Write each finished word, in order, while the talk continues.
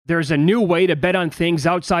There's a new way to bet on things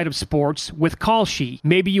outside of sports with Kalshi.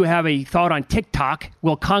 Maybe you have a thought on TikTok.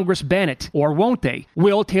 Will Congress ban it? Or won't they?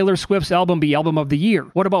 Will Taylor Swift's album be Album of the Year?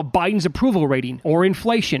 What about Biden's approval rating? Or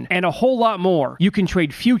inflation? And a whole lot more. You can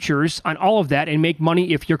trade futures on all of that and make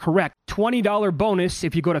money if you're correct. $20 bonus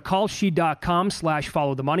if you go to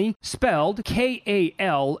kalshi.com/followthemoney, spelled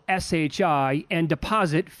KALSHI, and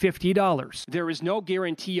deposit $50. There is no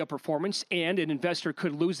guarantee of performance, and an investor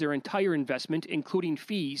could lose their entire investment, including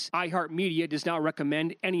fees. iHeartMedia does not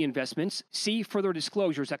recommend any investments. See further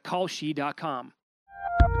disclosures at kalshi.com.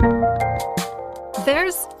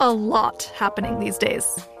 There's a lot happening these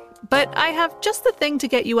days, but I have just the thing to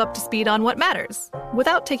get you up to speed on what matters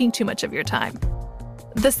without taking too much of your time.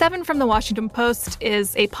 The 7 from the Washington Post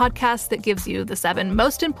is a podcast that gives you the 7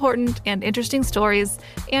 most important and interesting stories,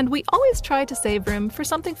 and we always try to save room for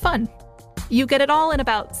something fun. You get it all in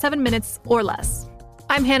about 7 minutes or less.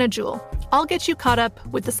 I'm Hannah Jewell. I'll get you caught up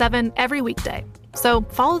with the 7 every weekday. So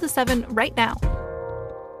follow the 7 right now.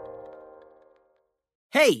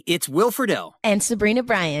 Hey, it's Will Friedle. And Sabrina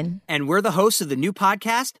Bryan. And we're the hosts of the new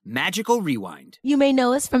podcast, Magical Rewind. You may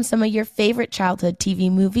know us from some of your favorite childhood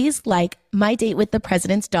TV movies like My Date with the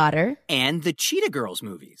President's Daughter. And the Cheetah Girls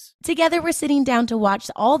movies. Together, we're sitting down to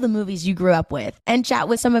watch all the movies you grew up with and chat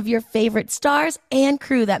with some of your favorite stars and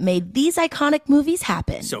crew that made these iconic movies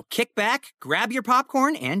happen. So kick back, grab your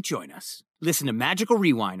popcorn, and join us. Listen to Magical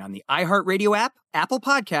Rewind on the iHeartRadio app, Apple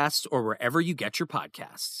Podcasts, or wherever you get your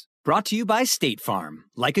podcasts. Brought to you by State Farm.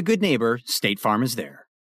 Like a good neighbor, State Farm is there.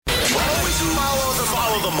 Always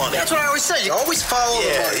follow the money. That's what I always say. You always follow the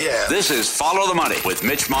money. Yeah. This is Follow the Money with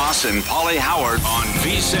Mitch Moss and Paulie Howard on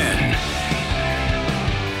VSiN.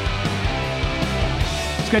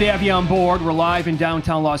 It's good to have you on board. We're live in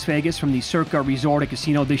downtown Las Vegas from the Circa Resort and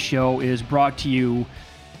Casino. This show is brought to you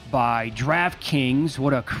by DraftKings.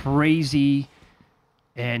 What a crazy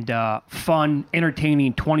and fun,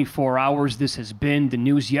 entertaining 24 hours this has been. The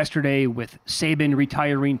news yesterday with Saban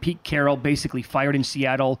retiring, Pete Carroll basically fired in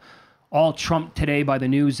Seattle, all trumped today by the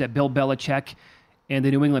news that Bill Belichick and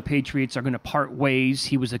the New England Patriots are going to part ways.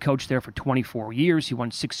 He was a coach there for 24 years. He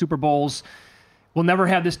won 6 Super Bowls. We'll never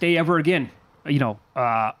have this day ever again. You know,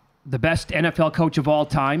 the best NFL coach of all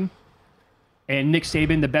time, and Nick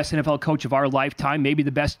Saban, the best NFL coach of our lifetime, maybe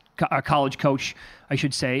the best college coach, I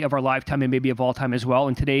should say, of our lifetime and maybe of all time as well.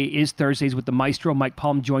 And today is Thursdays with the Maestro. Mike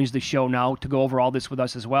Palm joins the show now to go over all this with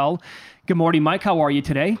us as well. Good morning, Mike. How are you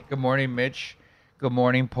today? Good morning, Mitch. Good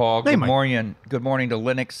morning, Paul. Hey, Good Mike. morning. Good morning to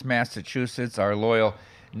Lenox, Massachusetts, our loyal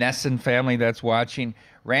Nesson family that's watching.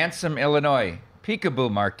 Ransom, Illinois. Peekaboo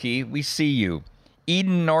Marquee, we see you.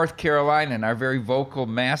 Eden, North Carolina, and our very vocal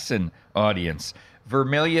Masson audience.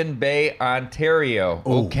 Vermilion Bay, Ontario.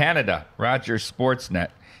 Oh, Canada. Rogers Sportsnet.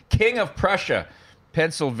 King of Prussia,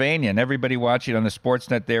 Pennsylvania, and everybody watching on the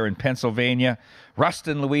Sportsnet there in Pennsylvania.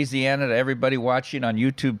 Ruston, Louisiana, to everybody watching on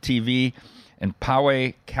YouTube TV. And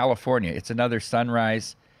Poway, California. It's another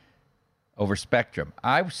sunrise over Spectrum.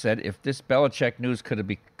 I said if this Belichick news could have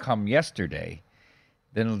become yesterday,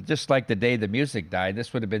 then just like the day the music died,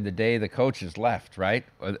 this would have been the day the coaches left, right?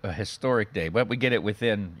 A historic day. But we get it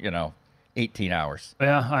within, 18 hours.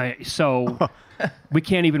 Yeah, so we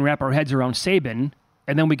can't even wrap our heads around Saban,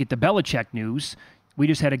 and then we get the Belichick news. We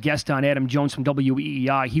just had a guest on, Adam Jones from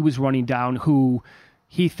WEEI. He was running down who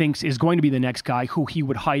he thinks is going to be the next guy, who he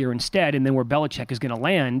would hire instead, and then where Belichick is going to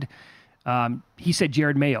land. He said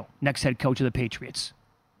Jared Mayo, next head coach of the Patriots.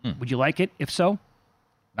 Would you like it, if so?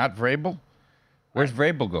 Not Vrabel? Where's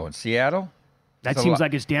Vrabel going? Seattle? That seems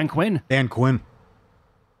like it's Dan Quinn. Dan Quinn.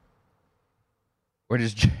 Where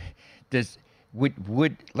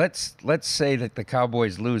let's say that the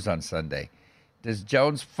Cowboys lose on Sunday. Does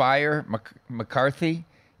Jones fire McCarthy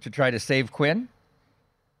to try to save Quinn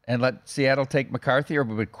and let Seattle take McCarthy, or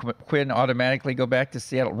would Quinn automatically go back to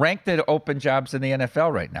Seattle? Rank the open jobs in the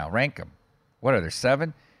NFL right now. Rank them. What are there,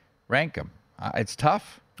 7? Rank them. It's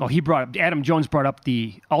tough. Oh, Adam Jones brought up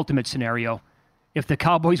the ultimate scenario. If the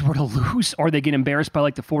Cowboys were to lose or they get embarrassed by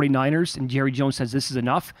like the 49ers and Jerry Jones says this is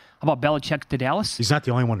enough, how about Belichick to Dallas? He's not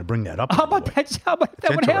the only one to bring that up. How about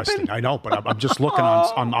that would happen? I know, but I'm just looking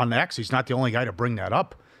on X. He's not the only guy to bring that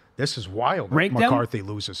up. This is wild. Rank McCarthy them?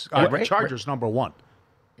 loses. Chargers number 1.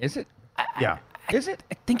 Is it? Yeah. Is it?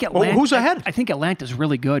 I think Atlanta. Who's ahead? I think Atlanta's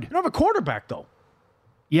really good. You don't have a quarterback, though.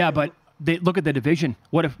 Yeah, but they look at the division.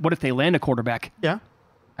 What if they land a quarterback? Yeah.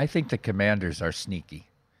 I think the Commanders are sneaky.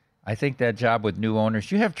 I think that job with new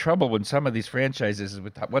owners, you have trouble with some of these franchises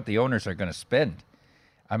with what the owners are going to spend.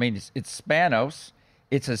 I mean, it's Spanos,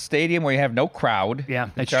 It's a stadium where you have no crowd. Yeah,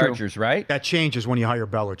 the that's true. Chargers, right? That changes when you hire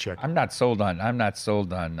Belichick. I'm not sold on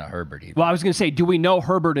Herbert either. Well, I was going to say, do we know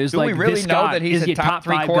Herbert is Do like we really this know guy? that he's Is he a top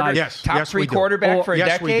three 5 quarter? guy? Yes. Top Yes, three we do. quarterback for a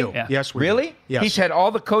Yes, we decade? do. Yes, we do. Really? Yes. He's had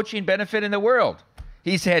all the coaching benefit in the world.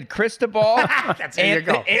 He's had Cristobal, There you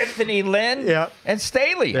go. Anthony Lynn, Yeah. and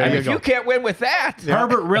Staley. There you if go. you can't win with that,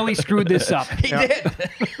 Herbert really screwed this up. he did.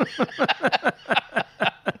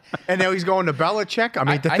 And now he's going to Belichick. I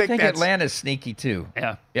mean, I think that's, Atlanta's sneaky too.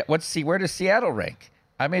 Yeah. Where does Seattle rank?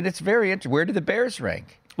 I mean, it's very interesting. Where do the Bears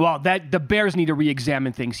rank? Well, the Bears need to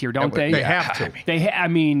re-examine things here, don't they? They have to. I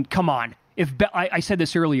mean, come on. If I said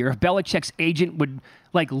this earlier, if Belichick's agent would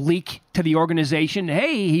leak to the organization,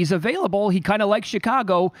 hey, he's available, he kind of likes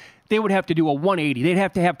Chicago, they would have to do a 180. They'd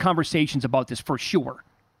have to have conversations about this for sure.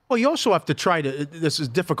 Well, you also have to try to. This is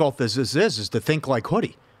difficult as this is to think like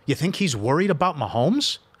Hoodie. You think he's worried about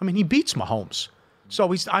Mahomes? I mean, he beats Mahomes.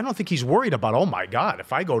 So I don't think he's worried about, oh, my God,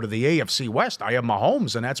 if I go to the AFC West, I have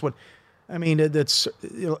Mahomes. And that's what, I mean, it's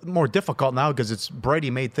more difficult now because Brady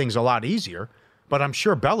made things a lot easier. But I'm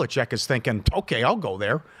sure Belichick is thinking, okay, I'll go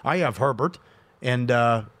there. I have Herbert and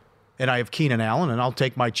I have Keenan Allen, and I'll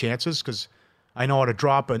take my chances because I know how to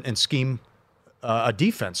drop and scheme a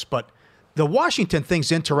defense. But the Washington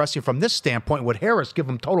thing's interesting from this standpoint. Would Harris give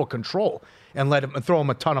him total control and let him throw him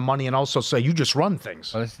a ton of money and also say, you just run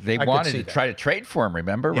things? Well, they I could wanted see to that. try to trade for him,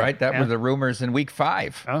 remember, Yeah. right? That Yeah. were the rumors in week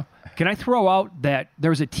 5. Can I throw out that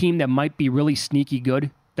there's a team that might be really sneaky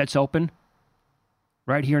good that's open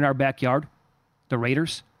right here in our backyard? The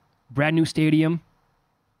Raiders. Brand new stadium.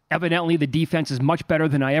 Evidently, the defense is much better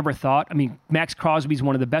than I ever thought. I mean, Max Crosby's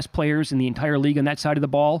one of the best players in the entire league on that side of the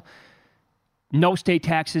ball. No state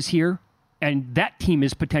taxes here. And that team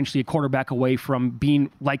is potentially a quarterback away from being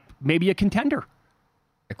like maybe a contender.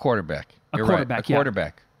 A quarterback. A You're quarterback, right. A yeah.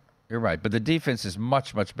 quarterback. You're right. But the defense is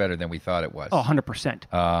much, much better than we thought it was. Oh,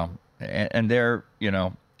 100%. And they're,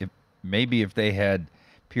 if they had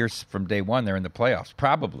Pierce from day one, they're in the playoffs,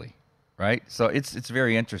 probably, right? So it's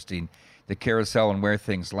very interesting, the carousel and where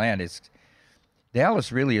things land.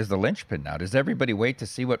 Dallas really is the linchpin now. Does everybody wait to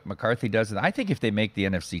see what McCarthy does? And I think if they make the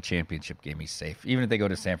NFC Championship game, he's safe, even if they go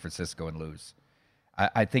to San Francisco and lose.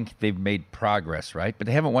 I think they've made progress, right? But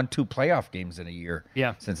they haven't won 2 playoff games in a year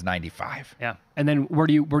since 95. Yeah. And then where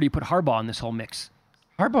do you put Harbaugh in this whole mix?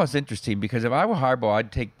 Harbaugh's interesting because if I were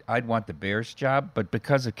Harbaugh, I'd want the Bears job, but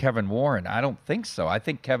because of Kevin Warren, I don't think so. I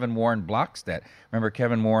think Kevin Warren blocks that. Remember,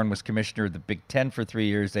 Kevin Warren was commissioner of the Big Ten for 3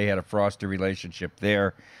 years. They had a frosty relationship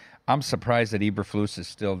there. I'm surprised that Eberflus is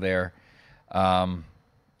still there.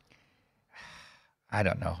 I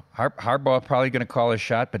don't know. Harbaugh probably going to call a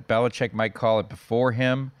shot, but Belichick might call it before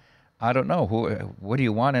him. I don't know. What do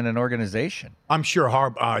you want in an organization? I'm sure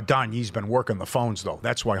Don Yee's been working the phones, though.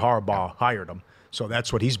 That's why Harbaugh hired him. So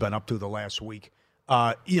that's what he's been up to the last week.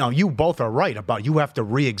 You both are right about you have to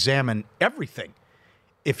re-examine everything.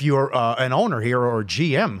 If you're an owner here or a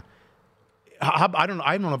GM, I don't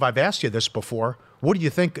know if I've asked you this before. What do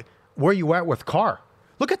you think? Where you at with Carr?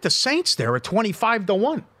 Look at the Saints there at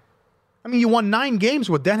 25-1. I mean, you won 9 games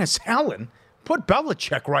with Dennis Allen. Put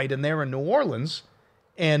Belichick right in there in New Orleans,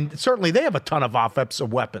 and certainly they have a ton of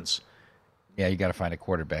offensive weapons. Yeah, you got to find a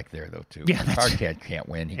quarterback there, though, too. Yeah, Carr can't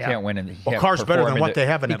win. He can't win. Carr's better than what they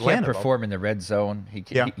have in He Atlanta, can't though. perform in the red zone. He's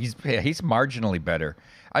marginally better.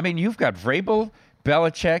 I mean, you've got Vrabel,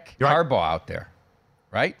 Belichick, Right. Harbaugh out there,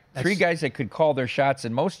 right? 3 guys that could call their shots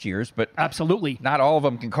in most years, but Absolutely. not all of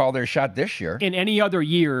them can call their shot this year, In any other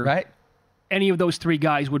year, right? any of those 3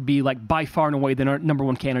 guys would be like by far and away the number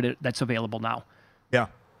 1 candidate that's available now. Yeah.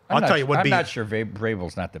 I'll tell you what. I'm not sure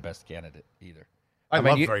Vrabel's not the best candidate either. I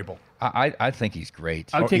love Vrabel. I think he's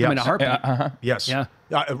great. I would take him in a yes. heartbeat. Yes.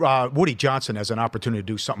 Yeah. Woody Johnson has an opportunity to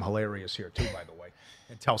do something hilarious here, too, by the way,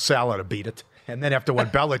 and tell Salah to beat it. And then after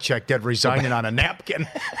what Belichick did, resigning on a napkin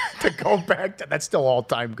to go back to, that's still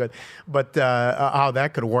all-time good. But how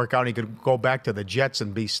that could work out, he could go back to the Jets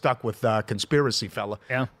and be stuck with conspiracy fella.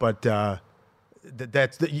 Yeah. But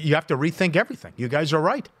you have to rethink everything. You guys are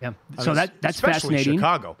right. Yeah. So that's especially fascinating.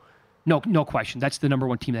 Chicago. No question. That's the number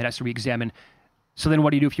 1 team that has to re-examine. So then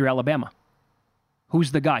what do you do if you're Alabama?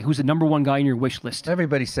 Who's the guy? Who's the number 1 guy on your wish list?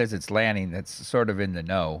 Everybody says it's Lanning. That's sort of in the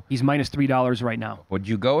know. He's minus $3 right now. Would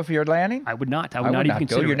you go if you're Lanning? I would not. I would not even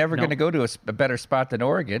consider go. You're it. never No. going to go to a better spot than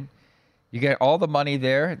Oregon. You get all the money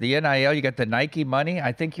there, the NIL, you got the Nike money.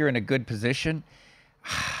 I think you're in a good position.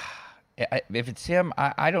 If it's him,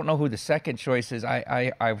 I don't know who the second choice is.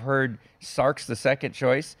 I've heard Sark's the second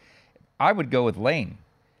choice. I would go with Lane.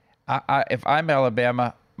 If I'm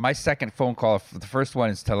Alabama, my second phone call, the first one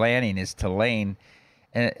is to Lanning, is to Lane.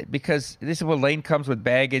 And because this is where Lane comes with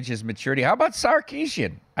baggage, his maturity. How about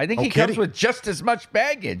Sarkisian? I think No he kidding. comes with just as much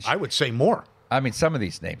baggage. I would say more. I mean, some of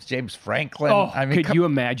these names, James Franklin. Oh, I mean, could you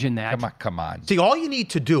imagine that? Come on. See, all you need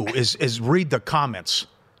to do is read the comments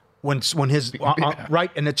when his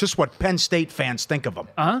right, and it's just what Penn State fans think of him.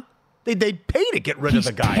 Uh-huh. They'd pay to get rid He's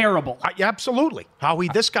of the guy. terrible. Absolutely.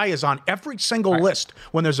 This guy is on every single list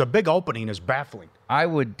when there's a big opening is baffling. I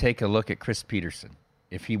would take a look at Chris Peterson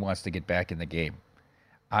if he wants to get back in the game.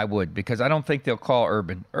 I would, because I don't think they'll call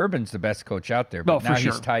Urban. Urban's the best coach out there, but for now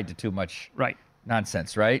sure. he's tied to too much Right.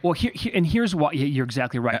 nonsense, right? Well, here's why. You're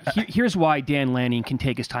exactly right. Here's why Dan Lanning can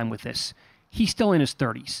take his time with this. He's still in his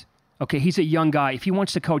 30s. Okay, he's a young guy. If he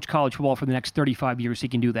wants to coach college football for the next 35 years, he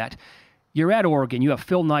can do that. You're at Oregon. You have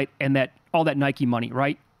Phil Knight and all that Nike money,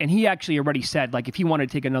 right? And he actually already said, like, if he wanted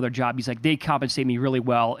to take another job, he's like, they compensate me really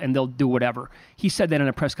well, and they'll do whatever. He said that in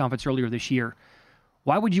a press conference earlier this year.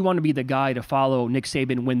 Why would you want to be the guy to follow Nick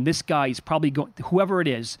Saban when this guy is probably going, whoever it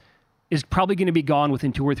is probably going to be gone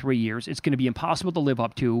within 2 or 3 years? It's going to be impossible to live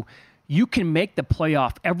up to. You can make the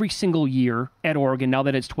playoff every single year at Oregon now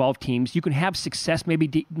that it's 12 teams. You can have success,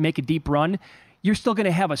 maybe make a deep run. You're still going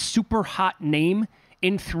to have a super hot name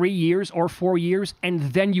in 3 years or 4 years, and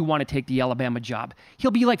then you want to take the Alabama job. He'll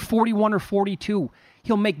be like 41 or 42.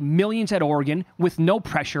 He'll make millions at Oregon with no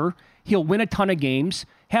pressure. He'll win a ton of games,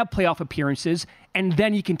 have playoff appearances, and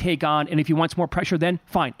then he can take on, and if he wants more pressure, then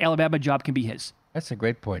fine, Alabama job can be his. That's a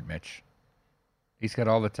great point, Mitch. He's got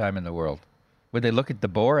all the time in the world. Would they look at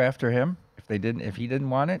DeBoer after him if he didn't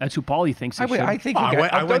want it? That's who Paulie thinks he should. I think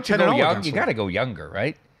I went 10-0 young. against You him. got to go younger,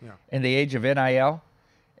 right? Yeah. In the age of NIL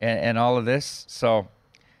and all of this. So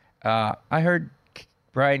I heard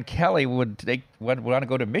Brian Kelly would want to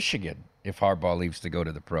go to Michigan if Harbaugh leaves to go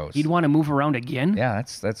to the pros. He'd want to move around again? Yeah,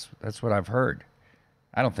 that's what I've heard.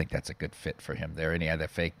 I don't think that's a good fit for him there. Any of that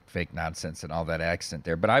fake nonsense and all that accent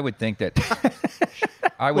there. But I would think that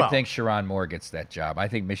think Sharon Moore gets that job. I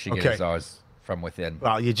think Michigan is always from within.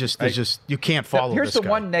 Well, you can't follow Here's this the guy.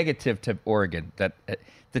 one negative to Oregon, that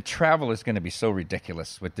the travel is going to be so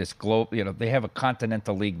ridiculous with this globe. You know, they have a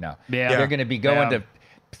continental league now. Yeah. They're going to be going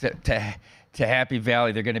to Happy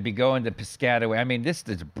Valley. They're going to be going to Piscataway. I mean, this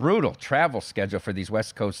is a brutal travel schedule for these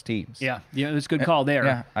West Coast teams. Yeah, that's a good call there.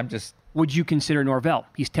 Yeah, I'm just Would you consider Norvell?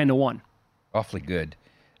 He's 10-1. awfully good.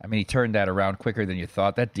 I mean, he turned that around quicker than you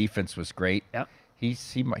thought. That defense was great. Yep.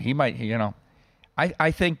 He might, you know.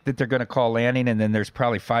 I think that they're going to call Lanning, and then there's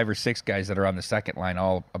probably 5 or 6 guys that are on the second line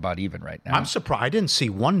all about even right now. I'm surprised. I didn't see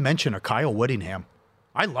one mention of Kyle Whittingham.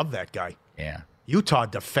 I love that guy. Yeah. Utah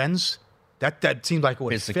defends. That seemed like it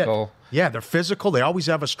would Physical. fit. Yeah, they're physical. They always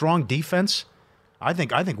have a strong defense. I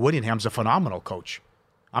think Whittingham's a phenomenal coach.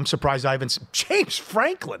 I'm surprised I haven't seen James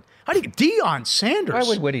Franklin. How do you Deion Sanders? Why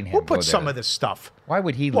would Whittingham Who go put some there? of this stuff? Why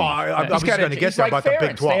would he leave? Well, I was He's going to get he's there like about the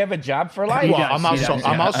Big Ferentz. 12. They have a job for life. Well, I'm does.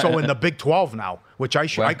 also in the Big 12 now, which I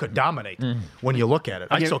could dominate when you look at it.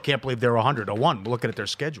 I Okay. still can't believe they're 100-1 looking at their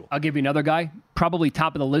schedule. I'll give you another guy, probably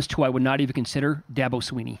top of the list, who I would not even consider, Dabo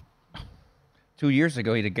Swinney. 2 years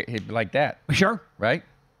ago, he'd be like that, Sure. right?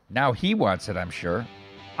 Now he wants it, I'm sure.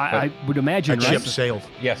 I would imagine, That right? ship sailed.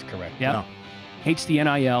 Yes, correct. Yeah. No. Hates the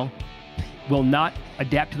NIL. Will not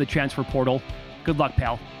adapt to the transfer portal. Good luck,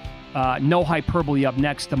 pal. No hyperbole up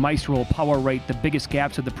next. The Maestro will power rate the biggest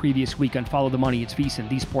gaps of the previous week on Follow the Money. It's VSiN,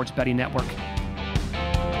 the Sports Betting Network.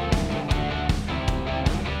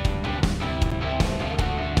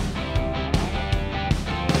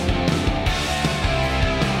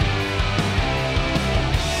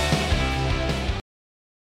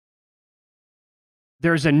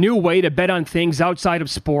 There's a new way to bet on things outside of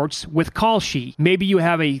sports with Kalshi. Maybe you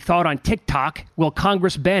have a thought on TikTok. Will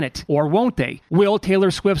Congress ban it? Or won't they? Will Taylor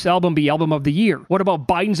Swift's album be Album of the Year? What about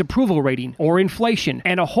Biden's approval rating? Or inflation?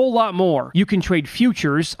 And a whole lot more. You can trade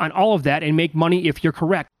futures on all of that and make money if you're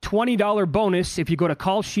correct. $20 bonus if you go to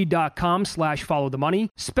kalshi.com/followthemoney,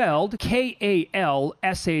 spelled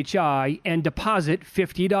KALSHI, and deposit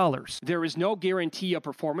 $50. There is no guarantee of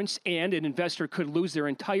performance, and an investor could lose their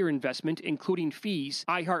entire investment, including fees.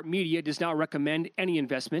 iHeartMedia does not recommend any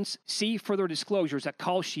investments. See further disclosures at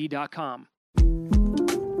kalshi.com.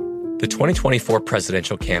 The 2024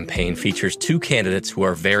 presidential campaign features 2 candidates who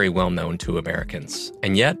are very well known to Americans.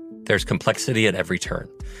 And yet, there's complexity at every turn.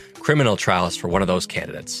 Criminal trials for one of those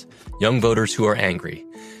candidates. Young voters who are angry.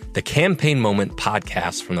 The Campaign Moment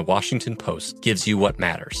podcast from the Washington Post gives you what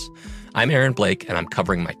matters. I'm Aaron Blake, and I'm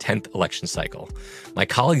covering my 10th election cycle. My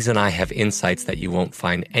colleagues and I have insights that you won't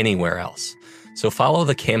find anywhere else. So follow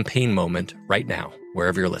the Campaign Moment right now,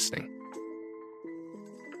 wherever you're listening.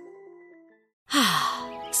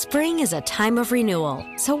 Spring is a time of renewal,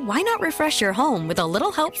 so why not refresh your home with a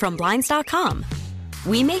little help from Blinds.com?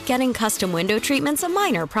 We make getting custom window treatments a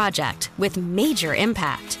minor project with major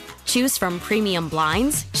impact. Choose from premium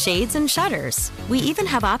blinds, shades, and shutters. We even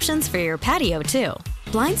have options for your patio, too.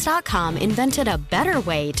 Blinds.com invented a better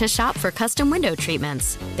way to shop for custom window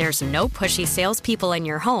treatments. There's no pushy salespeople in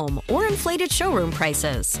your home or inflated showroom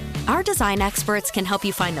prices. Our design experts can help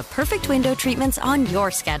you find the perfect window treatments on your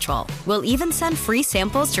schedule. We'll even send free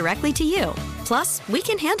samples directly to you. Plus, we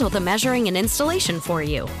can handle the measuring and installation for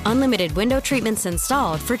you. Unlimited window treatments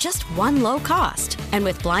installed for just one low cost. And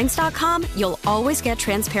with Blinds.com, you'll always get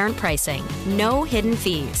transparent pricing. No hidden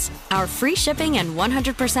fees. Our free shipping and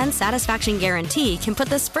 100% satisfaction guarantee can put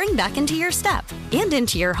the spring back into your step and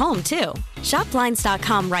into your home, too. Shop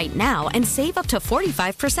Blinds.com right now and save up to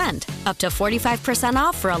 45%. Up to 45%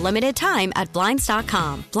 off for a limited time at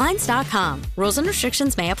Blinds.com. Blinds.com. Rules and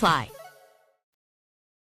restrictions may apply.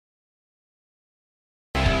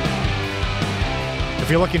 If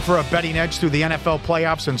you're looking for a betting edge through the NFL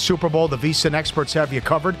playoffs and Super Bowl, the VSiN experts have you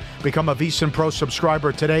covered. Become a VSiN Pro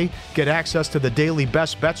subscriber today. Get access to the daily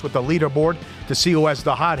best bets with the leaderboard to see who has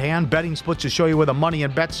the hot hand. Betting splits to show you where the money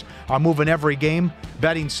and bets are moving every game.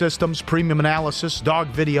 Betting systems, premium analysis,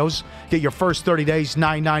 dog videos. Get your first 30 days,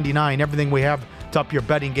 $9.99. Everything we have to up your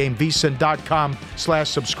betting game.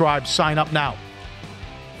 VSiN.com/subscribe. Sign up now.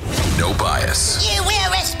 No bias. You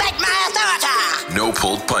will respect my authority. No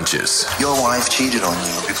pulled punches. Your wife cheated on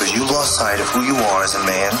you because you lost sight of who you are as a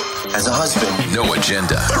man, as a husband. No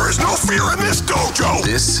agenda. There is no fear in this dojo.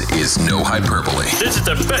 This is no hyperbole. This is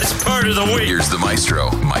the best part of the week. Here's the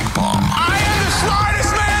maestro, Mike Baum. I am the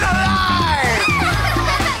smartest man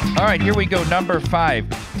alive. All right, here we go. Number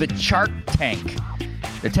 5, the Shark Tank.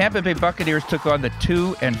 The Tampa Bay Buccaneers took on the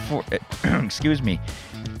 2 and 14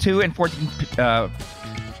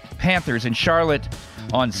 Panthers in Charlotte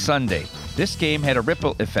on Sunday. This game had a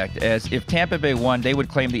ripple effect, as if Tampa Bay won, they would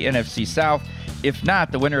claim the NFC South. If not,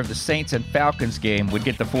 the winner of the Saints and Falcons game would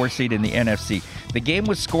get the 4 seed in the NFC. The game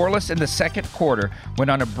was scoreless in the second quarter when,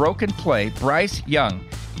 on a broken play, Bryce Young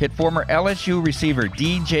hit former LSU receiver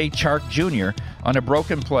DJ Chark Jr. on a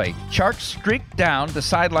broken play. Chark streaked down the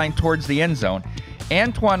sideline towards the end zone.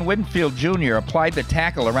 Antoine Winfield Jr. applied the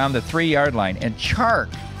tackle around the 3-yard line, and Chark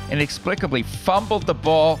inexplicably fumbled the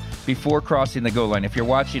ball before crossing the goal line. If you're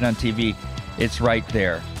watching on TV, it's right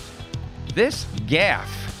there. This gaffe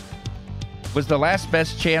was the last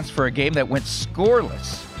best chance for a game that went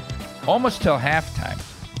scoreless almost till halftime.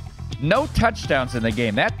 No touchdowns in the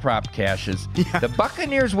game. That prop cashes. Yeah. The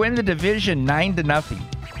Buccaneers win the division 9-0.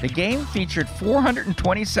 The game featured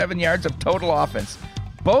 427 yards of total offense.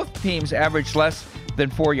 Both teams averaged less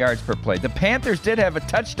than 4 yards per play. The Panthers did have a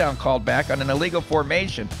touchdown called back on an illegal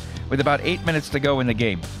formation with about 8 minutes to go in the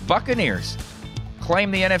game. Buccaneers claim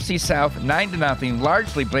the NFC South 9-0,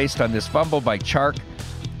 largely based on this fumble by Chark.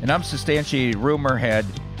 An unsubstantiated rumor had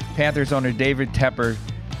Panthers owner David Tepper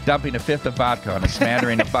dumping a fifth of vodka on a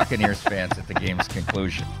smattering of Buccaneers fans at the game's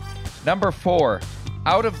conclusion. Number 4,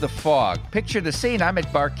 Out of the Fog. Picture the scene. I'm at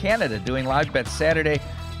Bar Canada doing Live Bet Saturday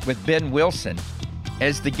with Ben Wilson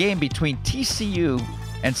as the game between TCU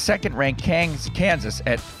and second-ranked Kansas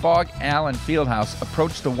at Fog Allen Fieldhouse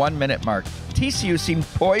approached the 1-minute mark. TCU seemed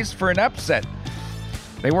poised for an upset.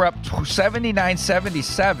 They were up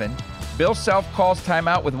 79-77. Bill Self calls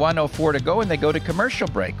timeout with 1:04 to go, and they go to commercial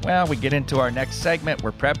break. Well, we get into our next segment.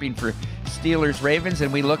 We're prepping for Steelers-Ravens,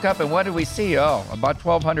 and we look up, and what do we see? Oh, about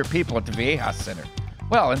 1,200 people at the Viejas Center.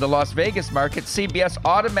 Well, in the Las Vegas market, CBS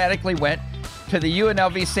automatically went to the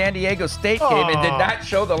UNLV San Diego State game and did not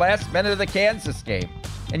show the last minute of the Kansas game.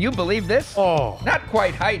 And you believe this? Not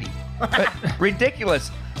quite Heidi, but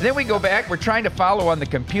ridiculous. And then we go back. We're trying to follow on the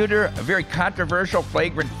computer a very controversial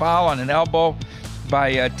flagrant foul on an elbow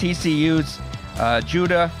by TCU's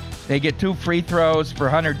Judah. They get 2 free throws for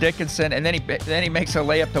Hunter Dickinson, and then he makes a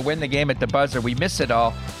layup to win the game at the buzzer. We miss it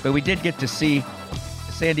all, but we did get to see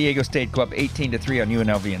San Diego State go up 18-3 on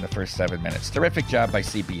UNLV in the first 7 minutes. Terrific job by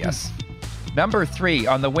CBS. Number 3,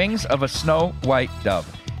 on the wings of a snow white dove.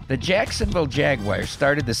 The Jacksonville Jaguars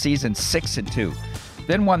started the season 6-2,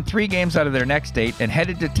 then won 3 games out of their next 8 and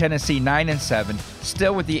headed to Tennessee 9-7,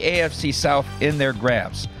 still with the AFC South in their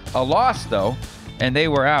grasp. A loss, though, and they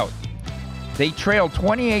were out. They trailed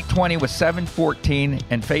 28-20 with 7:14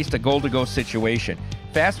 and faced a goal-to-go situation.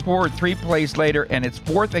 Fast forward 3 plays later, and it's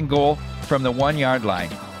 4th and goal from the 1-yard line,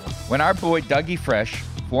 when our boy Dougie Fresh,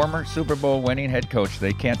 former Super Bowl winning head coach,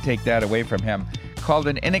 they can't take that away from him, called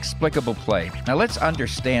an inexplicable play. Now let's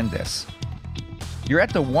understand this. You're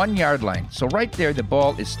at the 1-yard line, so right there the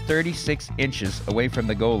ball is 36 inches away from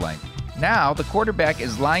the goal line. Now the quarterback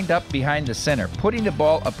is lined up behind the center, putting the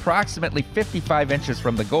ball approximately 55 inches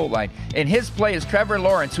from the goal line. And his play is Trevor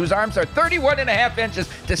Lawrence, whose arms are 31.5 inches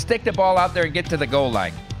to stick the ball out there and get to the goal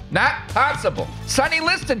line. Not possible. Sonny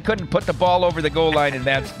Liston couldn't put the ball over the goal line in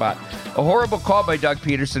that spot. A horrible call by Doug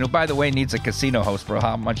Peterson, who, by the way, needs a casino host for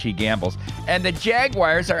how much he gambles. And the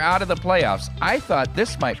Jaguars are out of the playoffs. I thought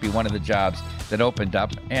this might be one of the jobs that opened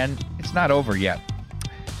up, and it's not over yet.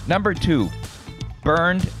 Number 2.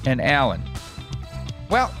 Burned and Allen.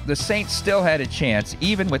 Well, the Saints still had a chance,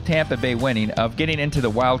 even with Tampa Bay winning, of getting into the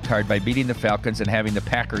wild card by beating the Falcons and having the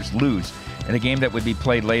Packers lose in a game that would be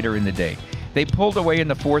played later in the day. They pulled away in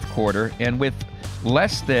the fourth quarter, and with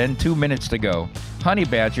less than 2 minutes to go, Honey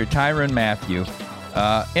Badger Tyrann Mathieu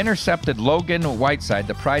intercepted Logan Whiteside,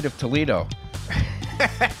 the pride of Toledo.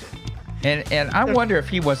 And I wonder if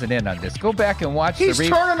he wasn't in on this. Go back and watch He's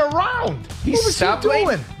turning around. He's stumbling,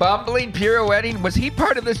 doing? bumbling, pirouetting. Was he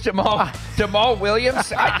part of this Jamal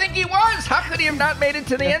Williams? I think he was. How could he have not made it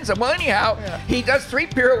to the end zone? Well, anyhow, he does 3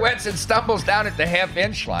 pirouettes and stumbles down at the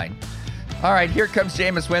half-inch line. All right, here comes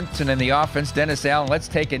Jameis Winston in the offense. Dennis Allen, let's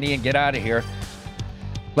take a knee and get out of here.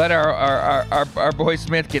 Let our boy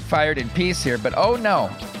Smith get fired in peace here. But, oh, no,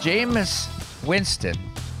 Jameis Winston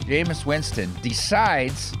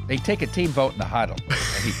decides they take a team vote in the huddle,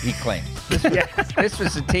 he claims. This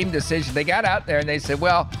was a team decision. They got out there and they said,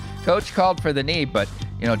 well, coach called for the knee, but,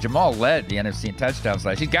 Jamal led the NFC in touchdowns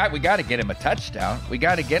last year. We got to get him a touchdown. We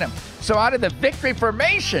got to get him. So out of the victory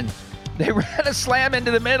formation, they ran a slam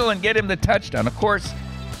into the middle and get him the touchdown. Of course,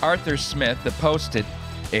 Arthur Smith, the posted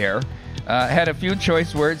heir, had a few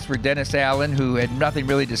choice words for Dennis Allen, who had nothing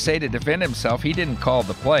really to say to defend himself. He didn't call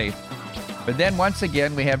the play. But then once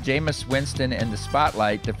again, we have Jameis Winston in the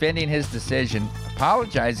spotlight defending his decision,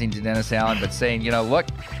 apologizing to Dennis Allen, but saying, look,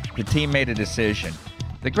 the team made a decision.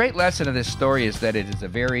 The great lesson of this story is that it is a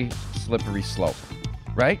very slippery slope,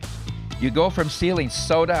 right? You go from stealing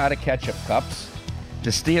soda out of ketchup cups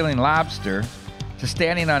to stealing lobster to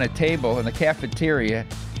standing on a table in the cafeteria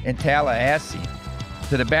in Tallahassee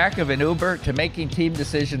to the back of an Uber to making team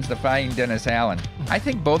decisions defying Dennis Allen. I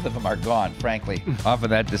think both of them are gone, frankly, off of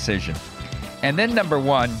that decision. And then number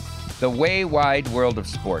 1, the way wide world of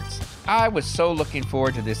sports. I was so looking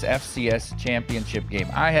forward to this FCS championship game.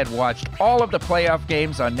 I had watched all of the playoff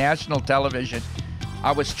games on national television.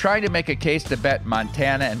 I was trying to make a case to bet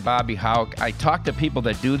Montana and Bobby Houck. I talked to people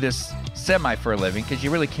that do this semi for a living because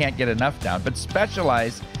you really can't get enough down, but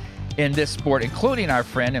specialize in this sport, including our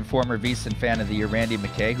friend and former VSiN Fan of the Year, Randy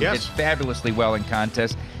McKay, who did fabulously well in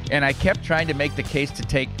contests. And I kept trying to make the case to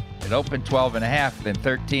take it open 12.5, then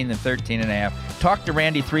 13, then 13.5. Talked to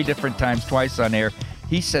Randy 3 different times, twice on air.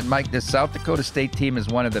 He said, Mike, this South Dakota State team is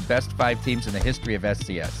one of the best 5 teams in the history of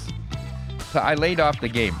SCS. So I laid off the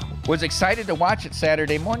game. Was excited to watch it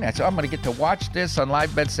Saturday morning. I said, I'm going to get to watch this on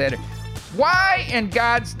Live Bet Saturday. Why in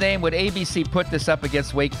God's name would ABC put this up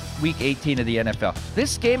against week 18 of the NFL?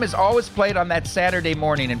 This game is always played on that Saturday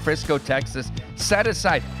morning in Frisco, Texas. Set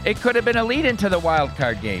aside. It could have been a lead into the wild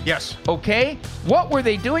card game. Yes. Okay? What were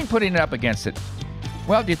they doing putting it up against it?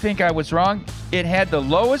 Well, do you think I was wrong? It had the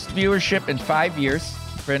lowest viewership in 5 years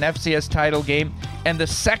for an FCS title game and the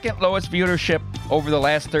second lowest viewership over the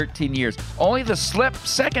last 13 years. Only the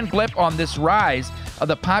second blip on this rise of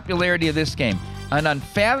the popularity of this game. An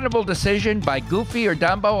unfathomable decision by Goofy or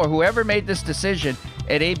Dumbo or whoever made this decision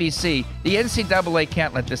at ABC. The NCAA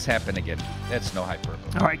can't let this happen again. That's no hyperbole.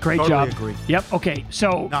 All right, great Totally job. agree. Yep, okay.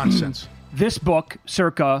 So Nonsense. This book,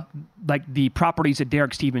 Circa, like the properties that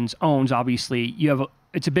Derek Stevens owns, obviously,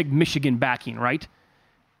 it's a big Michigan backing, right?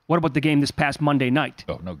 What about the game this past Monday night?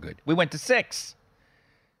 Oh, no good. We went to 6.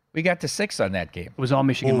 We got to 6 on that game. It was all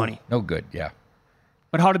Michigan money. No good, yeah.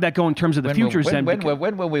 But how did that go in terms of the futures then?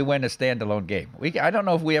 When will we win a standalone game? I don't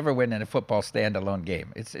know if we ever win in a football standalone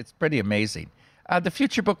game. It's pretty amazing. The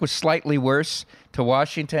future book was slightly worse to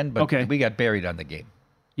Washington, but we got buried on the game.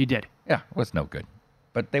 You did? Yeah, it was no good.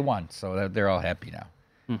 But they won, so they're all happy now.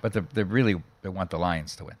 But they want the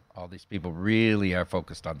Lions to win. All these people really are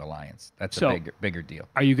focused on the Lions. That's a bigger deal.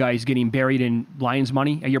 Are you guys getting buried in Lions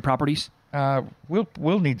money at your properties?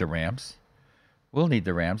 We'll need the Rams. We'll need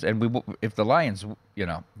the Rams, and if the Lions,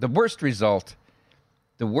 the worst result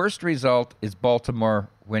is Baltimore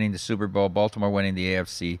winning the Super Bowl, Baltimore winning the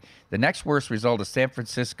AFC. The next worst result is San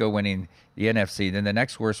Francisco winning the NFC. Then the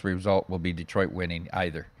next worst result will be Detroit winning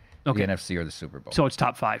either the NFC or the Super Bowl. So it's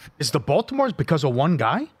top 5. Is the Baltimore's because of one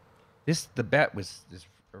guy? The bet was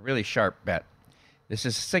a really sharp bet. This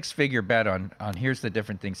is a 6-figure bet on here's the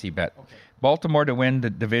different things he bet. Okay. Baltimore to win the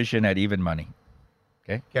division at even money.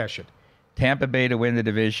 Okay? Cash it. Tampa Bay to win the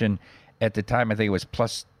division at the time, I think it was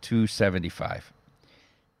plus 275.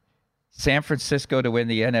 San Francisco to win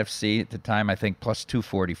the NFC at the time, I think, plus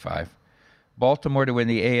 245. Baltimore to win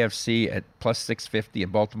the AFC at plus 650,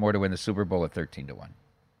 and Baltimore to win the Super Bowl at 13-1.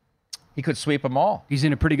 He could sweep them all. He's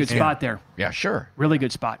in a pretty good spot there. Yeah, sure. Really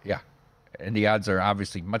good spot. Yeah. And the odds are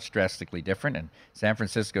obviously much drastically different, and San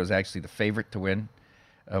Francisco is actually the favorite to win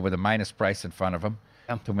with a minus price in front of them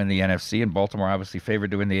to win the NFC, and Baltimore obviously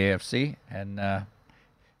favored to win the AFC, and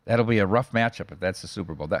that'll be a rough matchup if that's the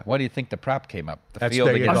Super Bowl. What do you think the prop came up? The field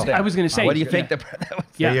there you against go. I was going to say. What do you think?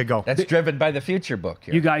 There you go. That's driven by the future book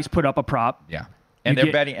here. You guys put up a prop. Yeah. And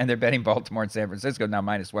they're betting Baltimore and San Francisco now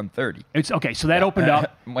minus 130. It's okay, so that opened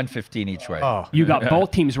up 115 each way. Oh. You got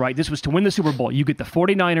both teams right. This was to win the Super Bowl. You get the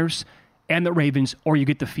 49ers and the Ravens, or you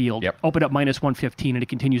get the field. Yep. Open up minus 115, and it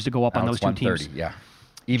continues to go up Now on those it's two 130, teams. Yeah.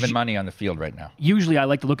 Even money on the field right now. Usually I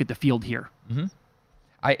like to look at the field here. Mm-hmm.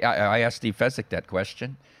 I asked Steve Fezzik that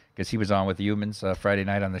question because he was on with Humans Friday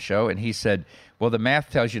night on the show, and he said, well, the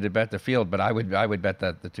math tells you to bet the field, but I would bet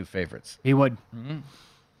the two favorites. He would.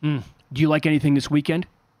 Mm-hmm. Do you like anything this weekend?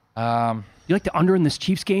 You like the under in this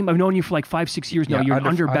Chiefs game? I've known you for like 5-6 years now. Yeah, You're an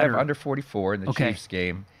under I better. have under 44 in the Chiefs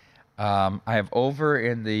game. I have over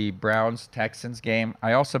in the Browns-Texans game.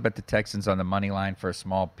 I also bet the Texans on the money line for a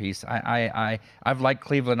small piece. I've liked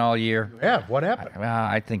Cleveland all year. Yeah, what happened?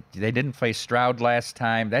 I think they didn't play Stroud last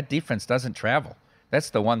time. That defense doesn't travel. That's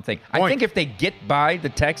the one thing. I think if they get by the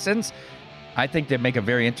Texans, I think they make a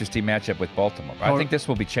very interesting matchup with Baltimore. I think this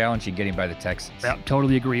will be challenging getting by the Texans. Yeah,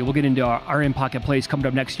 totally agree. We'll get into our in-pocket plays coming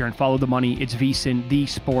up next year and follow the money. It's VSiN, the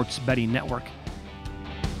Sports Betting Network.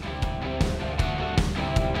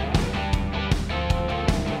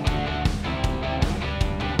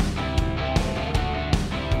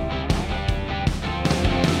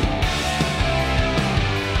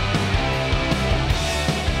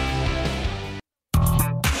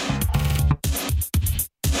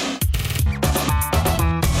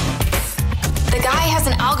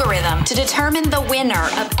 To determine the winner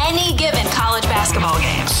of any given college basketball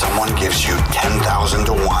game. Someone gives you 10,000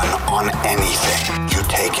 to 1 on anything. You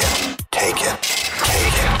take it. Take it.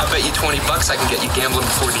 Take it. I bet you $20 I can get you gambling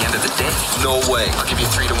before the end of the day. No way. I'll give you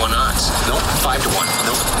 3-1 odds. Nope. 5-1.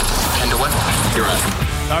 Nope. 10-1. You're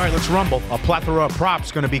on. All right, let's rumble. A plethora of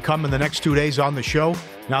props going to be coming the next 2 days on the show.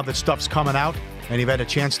 Now that stuff's coming out and you've had a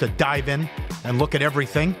chance to dive in and look at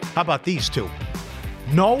everything. How about these two?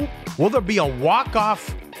 No. Will there be a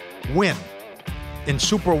walk-off win in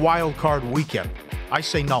Super Wild Card Weekend? I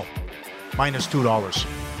say no. Minus $2.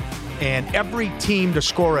 And every team to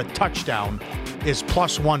score a touchdown is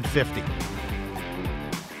plus 150.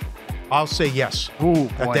 I'll say yes.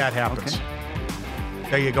 That happens. Okay.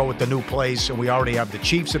 There you go with the new plays. And we already have the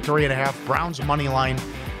Chiefs at 3.5, Browns money line,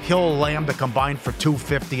 Hill, Lamb to combine for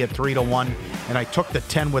 250 at 3-1. And I took the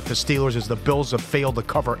 10 with the Steelers as the Bills have failed to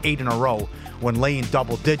cover 8 in a row when laying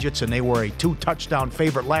double digits, and they were a 2-touchdown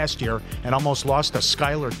favorite last year and almost lost to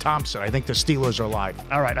Skylar Thompson. I think the Steelers are live.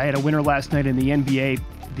 All right, I had a winner last night in the NBA.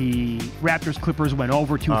 The Raptors-Clippers went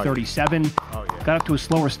over 237. Oh, yeah. Got up to a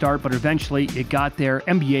slower start, but eventually it got there.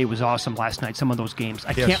 NBA was awesome last night, some of those games.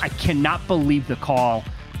 I cannot believe the call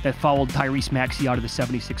that followed Tyrese Maxey out of the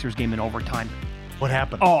 76ers game in overtime. What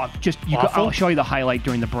happened? Oh, I'll show you the highlight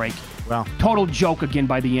during the break. Well, total joke again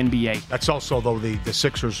by the NBA. That's also, though, the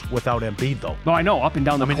Sixers without Embiid, though. No, I know, up and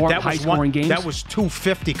down the court, high-scoring games. That was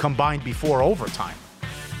 250 combined before overtime.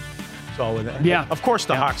 So, yeah. Of course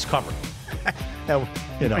the Hawks covered.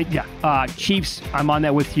 Yeah. Chiefs, I'm on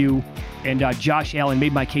that with you. And Josh Allen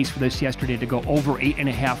made my case for this yesterday to go over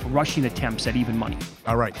 8.5 rushing attempts at even money.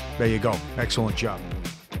 All right. There you go. Excellent job.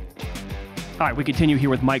 All right, we continue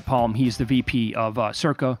here with Mike Palm. He's the VP of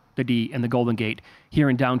Circa, the D, and the Golden Gate here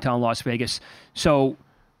in downtown Las Vegas. So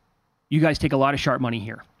you guys take a lot of sharp money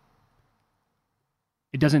here.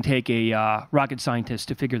 It doesn't take a rocket scientist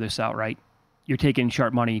to figure this out, right? You're taking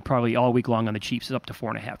sharp money probably all week long on the Chiefs. It's up to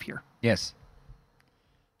 4.5 here. Yes.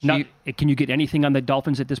 Can you get anything on the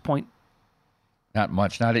Dolphins at this point? Not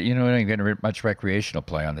much. We don't get much recreational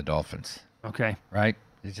play on the Dolphins. Okay. Right?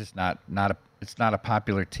 It's just not a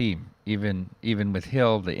popular team. Even with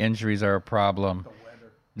Hill, the injuries are a problem.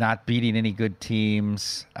 Not beating any good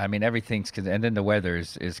teams. I mean, everything's... And then the weather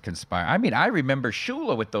is conspiring. I mean, I remember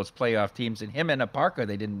Shula with those playoff teams, and him and Aparka,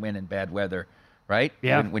 they didn't win in bad weather, right?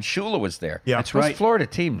 Yeah. When Shula was there. Yeah, that's right. Those Florida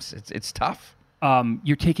teams, it's tough.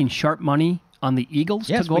 You're taking sharp money on the Eagles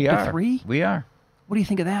to go up to 3? We are. What do you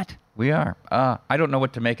think of that? We are. I don't know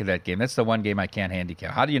what to make of that game. That's the one game I can't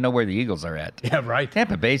handicap. How do you know where the Eagles are at? Yeah, right.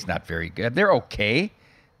 Tampa Bay's not very good. They're okay,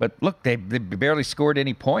 but look, they barely scored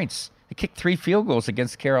any points They kicked 3 field goals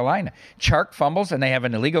against Carolina. Chark fumbles, and they have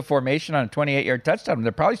an illegal formation on a 28-yard touchdown.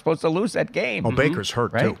 They're probably supposed to lose that game. Oh, Baker's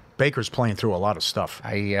hurt, right? too. Baker's playing through a lot of stuff.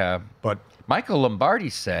 But Michael Lombardi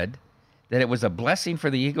said that it was a blessing for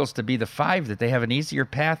the Eagles to be the 5, that they have an easier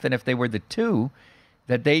path than if they were the 2,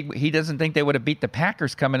 that he doesn't think they would have beat the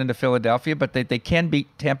Packers coming into Philadelphia, but that they can beat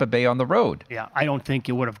Tampa Bay on the road. Yeah, I don't think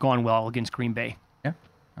it would have gone well against Green Bay. Yeah,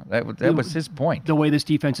 that was his point. The way this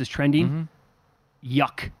defense is trending,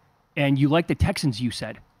 yuck. And you like the Texans, you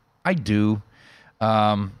said. I do.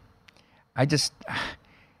 I'm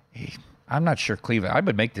not sure Cleveland. I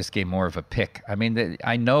would make this game more of a pick. I mean,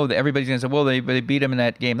 I know that everybody's going to say, well, they beat them in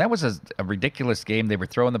that game. That was a ridiculous game. They were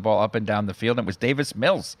throwing the ball up and down the field, and it was Davis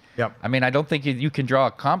Mills. Yep. I mean, I don't think you can draw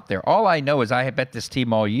a comp there. All I know is I bet this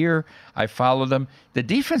team all year. I followed them. The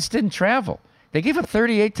defense didn't travel. They gave up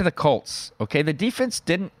 38 to the Colts. Okay, the defense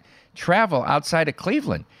didn't travel outside of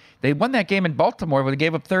Cleveland. They won that game in Baltimore where they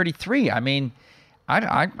gave up 33. I mean,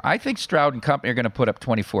 I think Stroud and company are going to put up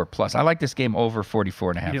 24 plus. I like this game over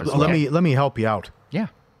 44.5. Let me help you out. Yeah.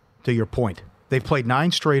 To your point, they've played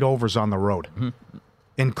 9 straight overs on the road.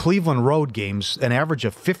 In Cleveland road games, an average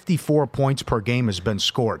of 54 points per game has been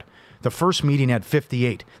scored. The first meeting had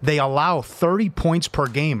 58. They allow 30 points per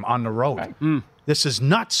game on the road. Right. This is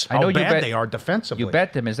nuts how bad they are defensively. You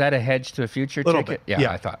bet them. Is that a hedge to a future ticket? Bit.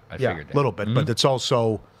 Yeah, I figured that. A little bit, but it's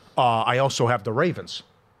also I also have the Ravens.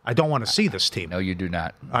 I don't want to see this team. No, you do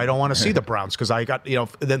not. I don't want to see the Browns because I got,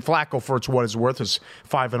 then Flacco, for what it's worth, is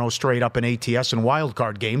 5-0 straight up in ATS and wild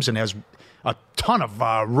card games and has a ton of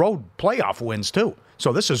road playoff wins, too.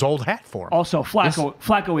 So this is old hat for him. Also,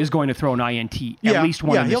 Flacco is going to throw an INT, at least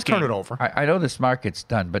one in this game. He'll turn it over. I know this market's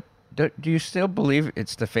done, but do you still believe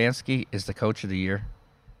Stefanski is the coach of the year?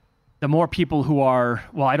 The more people who are,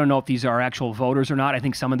 well, I don't know if these are actual voters or not. I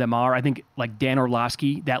think some of them are. I think like Dan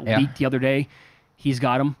Orlovsky, that leaked the other day, he's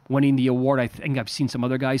got him winning the award. I think I've seen some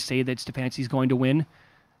other guys say that Stefanski's going to win.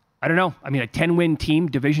 I don't know. I mean, a 10-win team,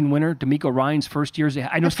 division winner, D'Amico Ryan's first years.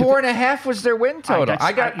 I know 4.5 was their win total.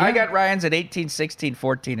 I got Ryan's at 18, 16,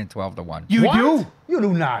 14, and 12-1. You do? You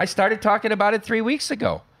do not. I started talking about it 3 weeks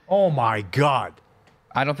ago. Oh my God.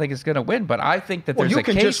 I don't think it's going to win, but I think that there's you a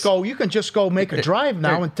can case. You can just go make a drive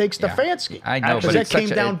now and take Stefanski. I know, but that came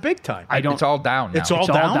down big time. It's all down now. It's all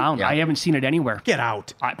down? Yeah. I haven't seen it anywhere. Get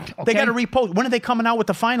out. They got to repost. When are they coming out with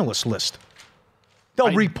the finalist list? They'll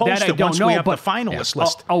repost it once we have the finalist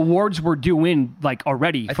list. Awards were due in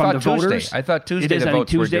already from the voters. I thought Tuesday the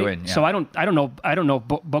votes were due in. Yeah. So I don't know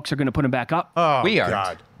if books are going to put them back up. Oh, we aren't.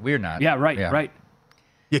 God. We're not. Yeah, right.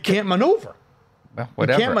 You can't maneuver. Well,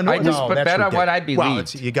 whatever. I just bet on what I believe.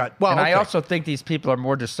 I also think these people are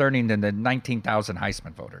more discerning than the 19,000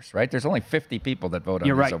 Heisman voters, right? There's only 50 people that vote on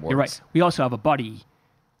these awards. You're right. We also have a buddy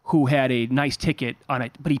who had a nice ticket on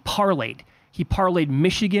it, but he parlayed. He parlayed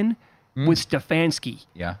Michigan with Stefanski.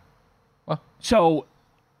 Yeah. Well, so,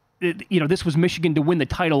 this was Michigan to win the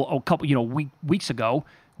title a couple, weeks ago.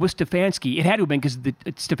 With Stefanski, it had to have been because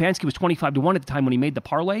Stefanski was 25-1 at the time when he made the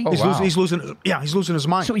parlay. He's losing. Yeah, he's losing his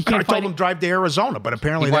mind. So he can't. I told him drive to Arizona, but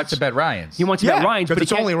apparently he wants to bet Ryans. He wants to bet Ryans, but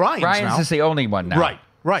it's only Ryans. Ryans is the only one now.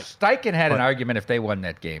 Right. Steichen had an argument if they won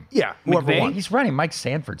that game. Yeah, whoever won. He's running Mike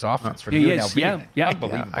Sanford's offense for UNLV. Yeah.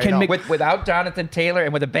 Unbelievable. Without Jonathan Taylor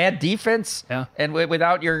and with a bad defense, and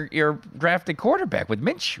without your drafted quarterback with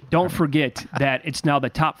Minshew. Don't forget that it's now the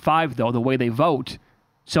top 5 though. The way they vote,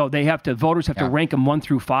 so voters have to rank them 1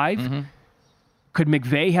 through 5. Mm-hmm. Could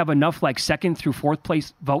McVay have enough second through fourth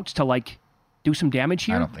place votes to do some damage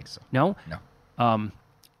here? I don't think so. No? No. I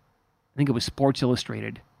think it was Sports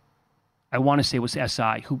Illustrated. I want to say it was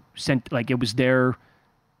SI who sent, it was their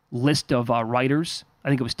list of writers. I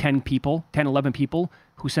think it was 10, 11 people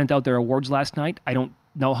who sent out their awards last night. I don't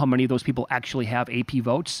know how many of those people actually have AP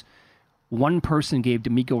votes. One person gave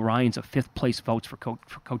D'Amico Ryans a 5th place votes for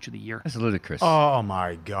Coach of the Year. That's ludicrous. Oh,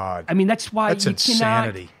 my God. I mean, that's why that's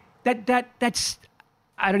insanity. That's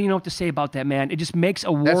I don't even know what to say about that, man. It just makes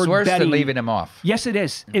award That's worse betting. than leaving him off. Yes, it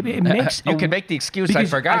is. It makes you can make the excuse I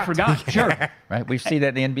forgot. Sure. Right? We see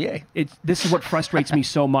that in the NBA. This is what frustrates me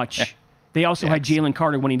so much. They also had Jalen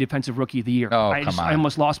Carter winning Defensive Rookie of the Year. Oh, I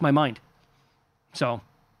almost lost my mind. So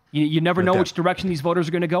you never know which direction these voters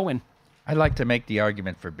are going to go in. I'd like to make the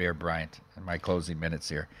argument for Bear Bryant in my closing minutes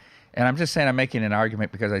here. And I'm just saying I'm making an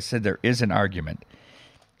argument because I said there is an argument.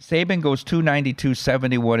 Saban goes 292,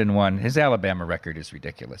 71-1. His Alabama record is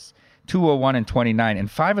ridiculous. 201-29, and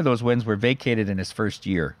 5 of those wins were vacated in his first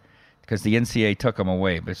year because the NCAA took him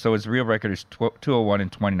away. But so his real record is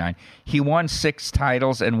 201-29. He won 6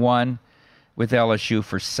 titles and won with LSU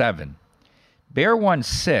for 7. Bear won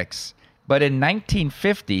 6, but in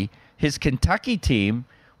 1950, his Kentucky team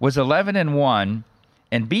was 11-1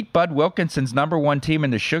 and beat Bud Wilkinson's #1 team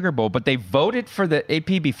in the Sugar Bowl, but they voted for the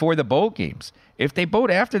AP before the bowl games. If they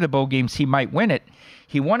vote after the bowl games, he might win it.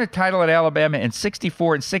 He won a title at Alabama in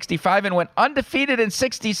 64 and 65 and went undefeated in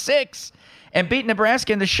 66 and beat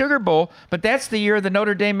Nebraska in the Sugar Bowl, but that's the year of the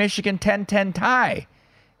Notre Dame-Michigan 10-10 tie.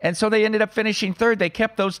 And so they ended up finishing third. They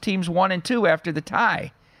kept those teams 1 and 2 after the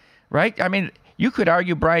tie, right? I mean, you could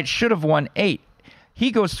argue Bryant should have won 8.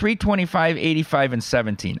 He goes 325, 85, and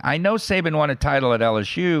 17. I know Saban won a title at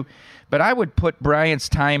LSU, but I would put Bryant's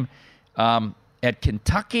time at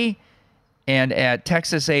Kentucky and at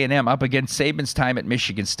Texas A&M up against Saban's time at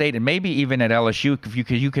Michigan State, and maybe even at LSU.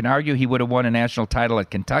 You can argue he would have won a national title at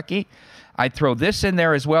Kentucky. I'd throw this in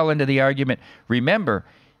there as well into the argument. Remember,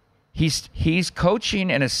 he's coaching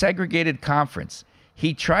in a segregated conference.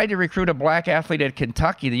 He tried to recruit a black athlete at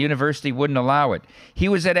Kentucky. The university wouldn't allow it. He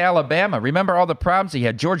was at Alabama. Remember all the problems he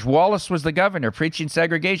had. George Wallace was the governor preaching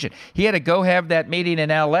segregation. He had to go have that meeting in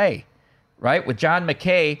L.A., right, with John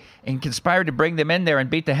McKay, and conspired to bring them in there and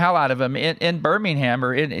beat the hell out of them in Birmingham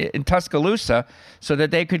or in Tuscaloosa so that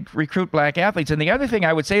they could recruit black athletes. And the other thing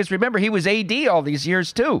I would say is, remember, he was AD all these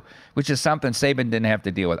years too, which is something Saban didn't have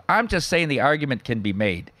to deal with. I'm just saying the argument can be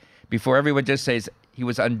made before everyone just says he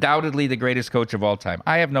was undoubtedly the greatest coach of all time.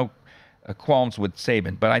 I have no qualms with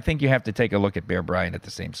Saban, but I think you have to take a look at Bear Bryant at the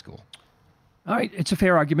same school. All right, it's a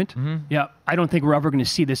fair argument. Yeah, I don't think we're ever going to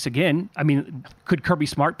see this again. I mean, could Kirby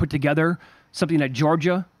Smart put together something at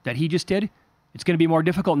Georgia that he just did? It's going to be more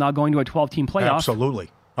difficult now going to a 12-team playoff.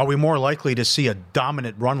 Absolutely. Are we more likely to see a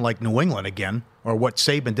dominant run like New England again, or what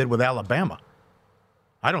Saban did with Alabama?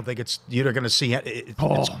 I don't think you're going to see it.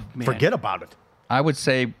 Forget about it. I would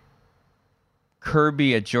say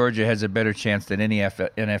Kirby at Georgia has a better chance than any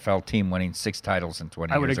NFL team winning 6 titles in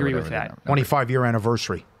 20 years. I would agree with that. 25-year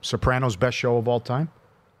anniversary. Sopranos' best show of all time?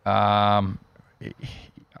 I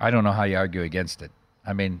don't know how you argue against it.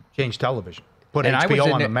 I mean, change television. Put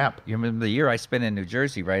HBO on the map. You remember the year I spent in New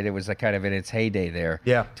Jersey, right? It was kind of in its heyday there.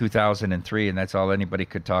 Yeah. 2003, and that's all anybody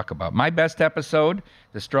could talk about. My best episode,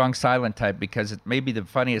 the strong silent type, because it may be the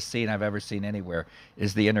funniest scene I've ever seen anywhere,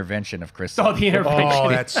 is the intervention of Chris. Oh, the intervention. Oh,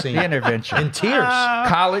 that scene. The intervention. In tears.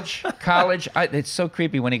 College. It's so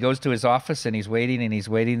creepy when he goes to his office and he's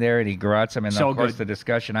waiting there, and he garrots him, and so of course good. the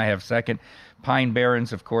discussion I have second. Pine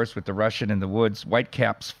Barrens, of course, with the Russian in the woods.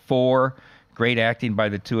 Whitecaps 4. Great acting by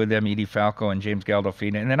the two of them, Edie Falco and James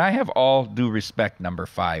Gandolfini. And then I have All Due Respect, number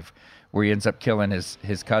 5, where he ends up killing his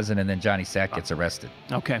cousin, and then Johnny Sack gets arrested.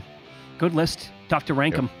 Okay. Good list. Tough to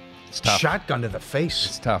rank them. It's tough. Shotgun to the face.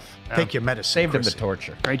 It's tough. Take your medicine. Saved him Chris. the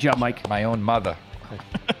torture. Great job, Mike. My own mother.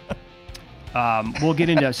 We'll get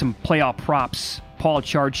into some playoff props. Paul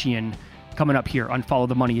Charchian coming up here on Follow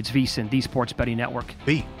the Money. It's VSiN, the Sports Betting Network.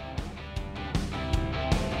 B.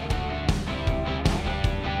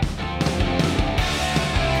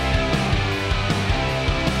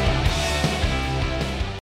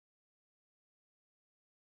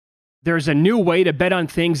 There's a new way to bet on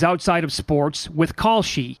things outside of sports with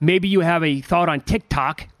Kalshi. Maybe you have a thought on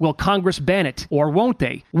TikTok. Will Congress ban it? Or won't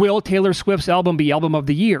they? Will Taylor Swift's album be Album of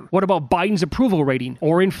the Year? What about Biden's approval rating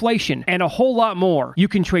or inflation? And a whole lot more. You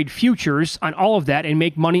can trade futures on all of that and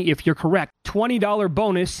make money if you're correct. $20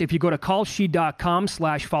 bonus if you go to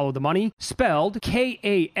kalshi.com/followthemoney, spelled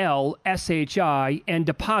KALSHI, and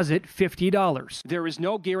deposit $50. There is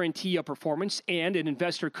no guarantee of performance, and an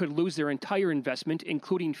investor could lose their entire investment,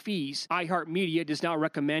 including fees. iHeartMedia does not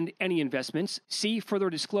recommend any investments. See further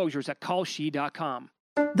disclosures at kalshi.com.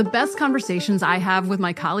 The best conversations I have with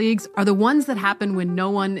my colleagues are the ones that happen when no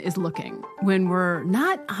one is looking, when we're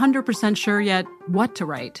not 100% sure yet what to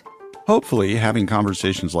write. Hopefully, having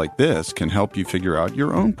conversations like this can help you figure out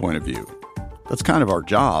your own point of view. That's kind of our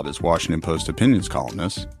job as Washington Post opinions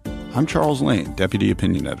columnists. I'm Charles Lane, Deputy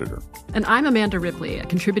Opinion Editor. And I'm Amanda Ripley, a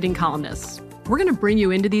contributing columnist. We're going to bring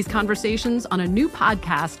you into these conversations on a new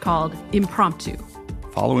podcast called Impromptu.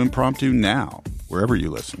 Follow Impromptu now, wherever you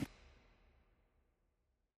listen.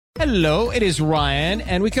 Hello, it is Ryan,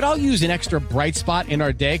 and we could all use an extra bright spot in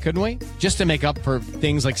our day, couldn't we? Just to make up for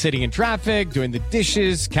things like sitting in traffic, doing the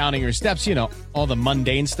dishes, counting your steps, all the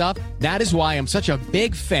mundane stuff. That is why I'm such a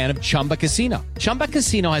big fan of Chumba Casino. Chumba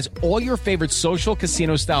Casino has all your favorite social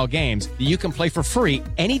casino-style games that you can play for free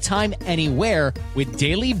anytime, anywhere with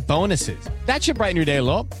daily bonuses. That should brighten your day a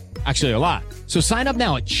little. Actually, a lot. So sign up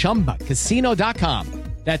now at ChumbaCasino.com.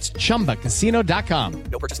 That's ChumbaCasino.com.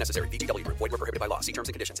 No purchase necessary. VGW Group. Void where prohibited by law. See terms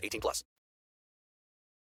and conditions. 18+.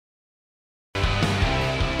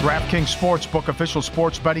 DraftKings Sportsbook, official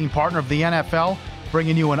sports betting partner of the NFL,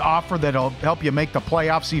 bringing you an offer that'll help you make the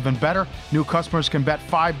playoffs even better. New customers can bet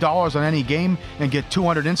 $5 on any game and get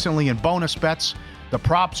 $200 instantly in bonus bets. The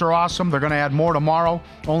props are awesome. They're going to add more tomorrow,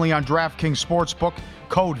 only on DraftKings Sportsbook.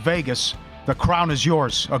 Code Vegas. The crown is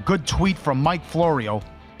yours. A good tweet from Mike Florio,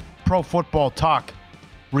 Pro Football Talk,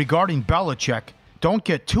 regarding Belichick. Don't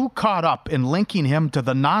get too caught up in linking him to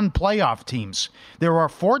the non-playoff teams. There are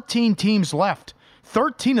 14 teams left.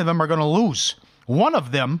 13 of them are going to lose. One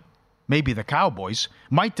of them, maybe the Cowboys,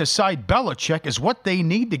 might decide Belichick is what they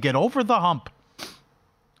need to get over the hump.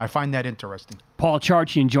 I find that interesting. Paul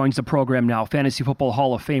Charchian joins the program now, Fantasy Football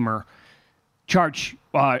Hall of Famer. Charch,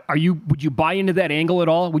 would you buy into that angle at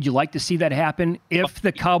all? Would you like to see that happen if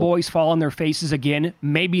the Cowboys fall on their faces again,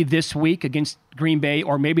 maybe this week against Green Bay,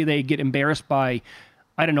 or maybe they get embarrassed by,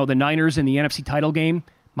 I don't know, the Niners in the NFC title game?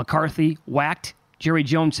 McCarthy whacked. Jerry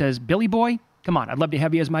Jones says, Billy boy, come on, I'd love to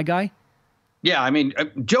have you as my guy. Yeah, I mean,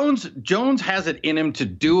 Jones has it in him to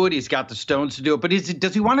do it. He's got the stones to do it. But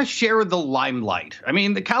does he want to share the limelight? I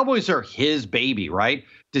mean, the Cowboys are his baby, right?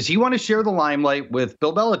 Does he want to share the limelight with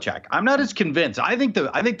Bill Belichick? I'm not as convinced. I think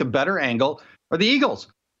the better angle are the Eagles.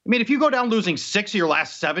 I mean, if you go down losing 6 of your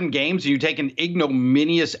last 7 games and you take an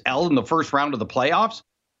ignominious L in the first round of the playoffs,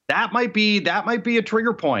 that might be a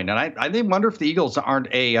trigger point. And I wonder if the Eagles aren't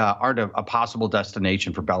a possible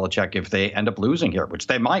destination for Belichick if they end up losing here, which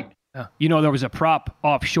they might. You know, there was a prop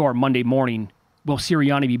offshore Monday morning. Will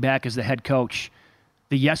Sirianni be back as the head coach?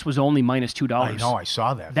 The yes was only -$2. I know, I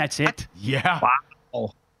saw that. That's it. Yeah.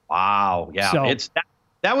 Wow. Yeah. So,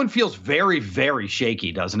 that one feels very, very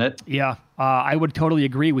shaky, doesn't it? Yeah. I would totally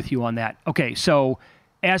agree with you on that. Okay. So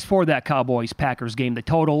as for that Cowboys-Packers game, the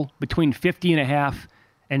total between 50.5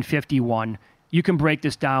 and 51. You can break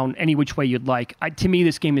this down any which way you'd like. To me,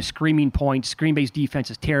 this game is screaming points. Green Bay's defense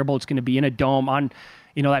is terrible. It's going to be in a dome on,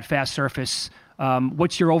 that fast surface.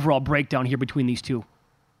 What's your overall breakdown here between these two?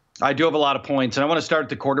 I do have a lot of points, and I want to start at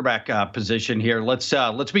the quarterback position here. Let's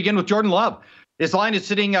begin with Jordan Love. His line is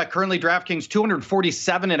sitting currently DraftKings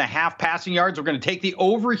 247.5 passing yards. We're going to take the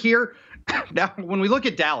over here. Now, when we look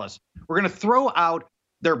at Dallas, we're going to throw out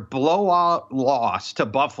their blowout loss to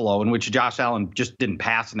Buffalo, in which Josh Allen just didn't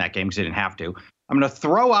pass in that game because he didn't have to. I'm going to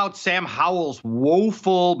throw out Sam Howell's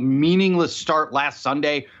woeful, meaningless start last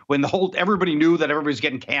Sunday when everybody knew that everybody was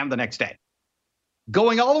getting canned the next day.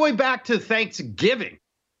 Going all the way back to Thanksgiving,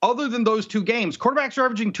 other than those 2 games, quarterbacks are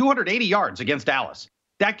averaging 280 yards against Dallas.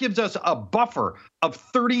 That gives us a buffer of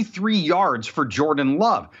 33 yards for Jordan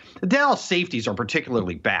Love. The Dallas safeties are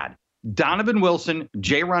particularly bad. Donovan Wilson,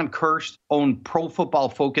 Jaron Kearse own Pro Football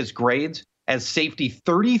Focus grades as safety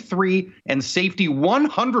 33 and safety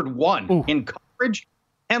 101 in coverage.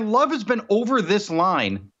 And Love has been over this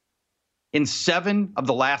line in 7 of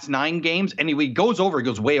the last 9 games. And he goes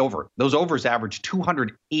way over. Those overs average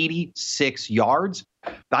 286 yards.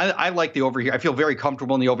 I like the over here. I feel very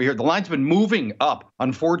comfortable in the over here. The line's been moving up,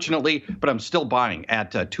 unfortunately, but I'm still buying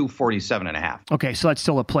at 247.5. Okay, so that's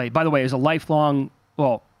still a play. By the way, as a lifelong,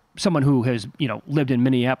 someone who has, lived in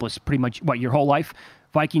Minneapolis pretty much, your whole life,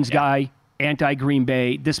 Vikings guy, anti-Green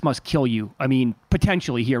Bay, this must kill you. I mean,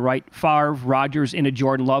 potentially here, right? Favre, Rodgers, into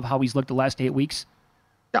Jordan Love, how he's looked the last 8 weeks.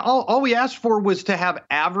 All we asked for was to have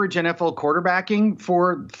average NFL quarterbacking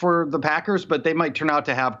for the Packers, but they might turn out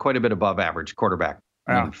to have quite a bit above average quarterback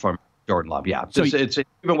from Jordan Love. Yeah, so you've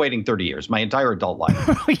been waiting 30 years, my entire adult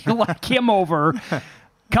life. You like him over.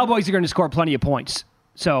 Cowboys are going to score plenty of points.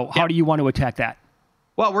 So how do you want to attack that?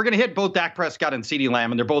 Well, we're going to hit both Dak Prescott and CeeDee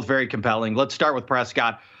Lamb, and they're both very compelling. Let's start with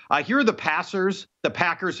Prescott. Here are the passers the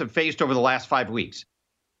Packers have faced over the last 5 weeks.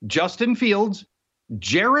 Justin Fields,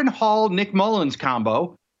 Jaren Hall, Nick Mullins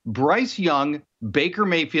combo, Bryce Young, Baker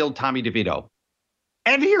Mayfield, Tommy DeVito.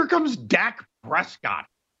 And here comes Dak Prescott.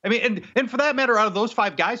 I mean, and for that matter, out of those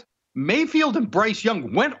 5 guys, Mayfield and Bryce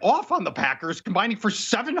Young went off on the Packers, combining for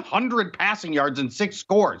 700 passing yards and 6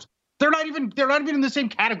 scores. They're not even in the same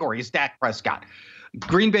category as Dak Prescott.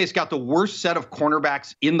 Green Bay's got the worst set of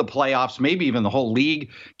cornerbacks in the playoffs, maybe even the whole league.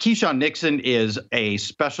 Keyshawn Nixon is a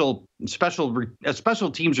special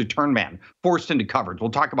teams return man forced into coverage. We'll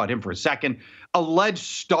talk about him for a second. Alleged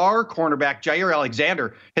star cornerback Jair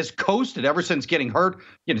Alexander has coasted ever since getting hurt.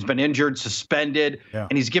 He's been injured, suspended,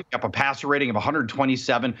 and he's giving up a passer rating of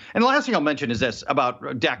 127. And the last thing I'll mention is this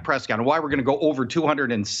about Dak Prescott and why we're going to go over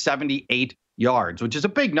 278 yards, which is a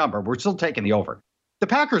big number. We're still taking the over. The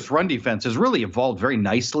Packers' run defense has really evolved very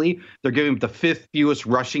nicely. They're giving the 5th fewest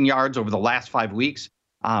rushing yards over the last 5 weeks.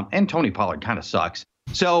 And Tony Pollard kind of sucks.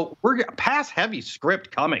 So we're pass-heavy script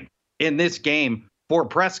coming in this game for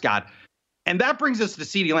Prescott. And that brings us to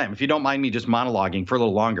CeeDee Lamb, if you don't mind me just monologuing for a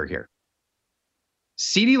little longer here.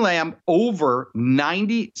 CeeDee Lamb over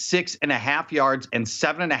 96.5 yards and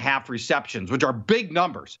 7.5 receptions, which are big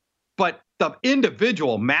numbers. but the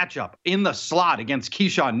individual matchup in the slot against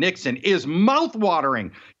Keyshawn Nixon is mouthwatering.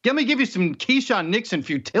 Let me give you some Keyshawn Nixon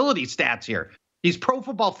futility stats here. He's Pro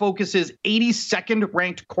Football Focus's 82nd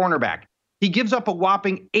ranked cornerback. He gives up a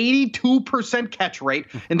whopping 82% catch rate,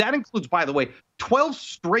 and that includes, by the way, 12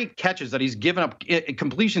 straight catches that he's given up,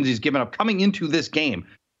 completions he's given up coming into this game.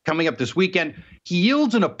 Coming up this weekend, he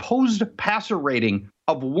yields an opposed passer rating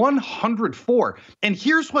of 104. And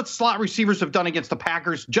here's what slot receivers have done against the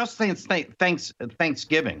Packers just since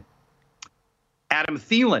Thanksgiving. Adam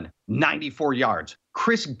Thielen, 94 yards.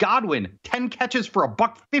 Chris Godwin, 10 catches for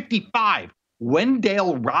 $155.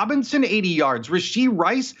 Wendell Robinson, 80 yards. Rashee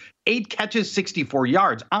Rice, 8 catches, 64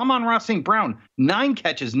 yards. Amon-Ra St. Brown, 9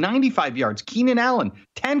 catches, 95 yards. Keenan Allen,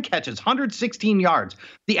 10 catches, 116 yards.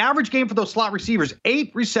 The average game for those slot receivers,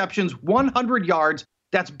 8 receptions, 100 yards.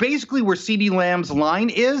 That's basically where CeeDee Lamb's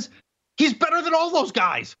line is. He's better than all those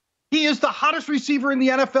guys. He is the hottest receiver in the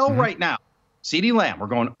NFL right now. CeeDee Lamb, we're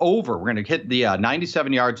going over. We're going to hit the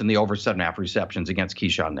 97 yards and the over 7.5 receptions against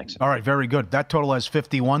Keyshawn Nixon. All right, very good. That total has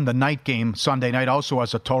 51. The night game, Sunday night, also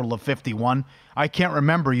has a total of 51. I can't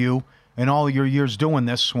remember you in all your years doing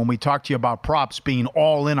this when we talked to you about props being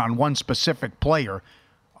all in on one specific player.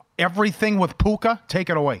 Everything with Puka,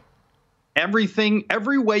 take it away. Everything,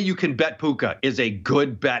 every way you can bet Puka is a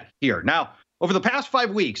good bet here. Now, over the past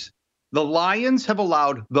 5 weeks, the Lions have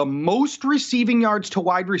allowed the most receiving yards to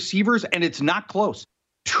wide receivers, and it's not close.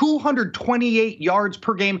 228 yards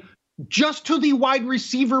per game just to the wide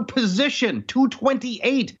receiver position,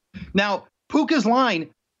 228. Now, Puka's line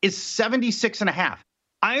is 76.5.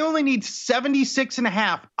 I only need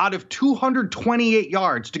 76.5 out of 228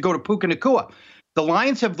 yards to go to Puka Nacua. The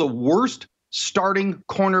Lions have the worst starting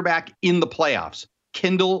cornerback in the playoffs,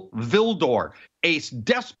 Kindle Vildor, a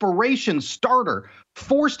desperation starter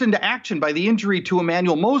forced into action by the injury to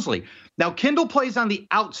Emmanuel Mosley. Now, Kindle plays on the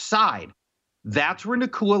outside. That's where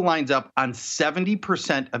Nacua lines up on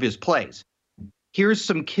 70% of his plays. Here's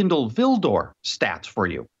some Kindle Vildor stats for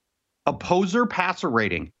you. Opposer passer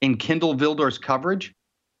rating in Kindle Vildor's coverage,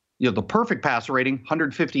 the perfect passer rating,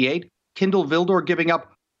 158. Kindle Vildor giving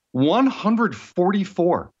up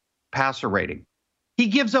 144 passer rating. He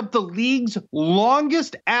gives up the league's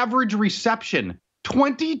longest average reception,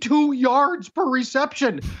 22 yards per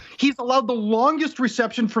reception. He's allowed the longest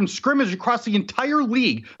reception from scrimmage across the entire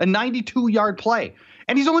league, a 92-yard play.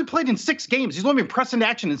 And he's only played in 6 games. He's only been pressed into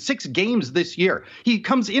action in 6 games this year. He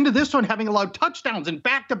comes into this one having allowed touchdowns in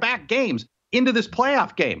back-to-back games into this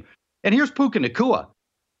playoff game. And here's Puka Nacua,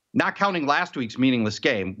 not counting last week's meaningless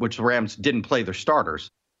game, which the Rams didn't play their starters.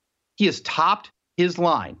 He has topped his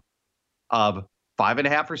line of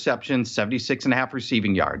 5.5 receptions, 76.5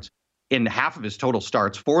 receiving yards in half of his total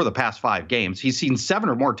starts for the past 5 games. He's seen 7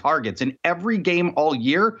 or more targets in every game all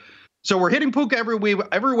year. So we're hitting Puka every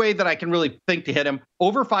way that I can really think to hit him.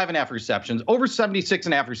 Over 5.5 receptions, over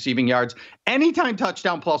 76.5 receiving yards, anytime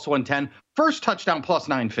touchdown plus 110, first touchdown plus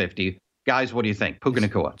 950. Guys, what do you think? Puka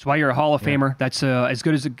Nacua. That's why you're a Hall of Famer. That's as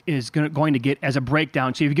good as it is going to get as a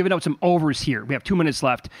breakdown. So you've given out some overs here. We have 2 minutes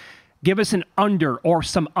left. Give us an under or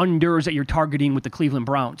some unders that you're targeting with the Cleveland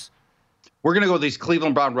Browns. We're going to go with these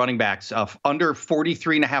Cleveland Brown running backs of under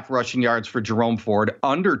 43.5 rushing yards for Jerome Ford,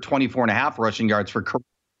 under 24.5 rushing yards for Kareem,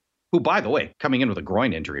 who, by the way, coming in with a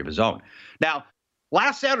groin injury of his own. Now,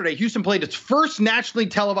 last Saturday, Houston played its first nationally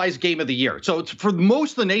televised game of the year. So it's for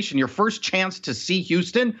most of the nation, your first chance to see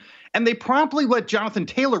Houston. And they promptly let Jonathan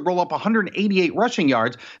Taylor roll up 188 rushing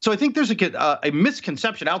yards. So I think there's a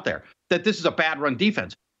misconception out there that this is a bad run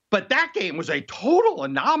defense. But that game was a total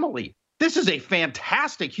anomaly. This is a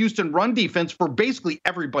fantastic Houston run defense for basically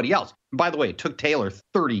everybody else. And by the way, it took Taylor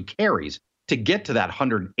 30 carries to get to that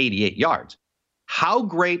 188 yards. How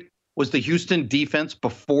great was the Houston defense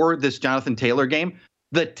before this Jonathan Taylor game?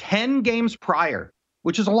 The 10 games prior,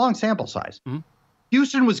 which is a long sample size,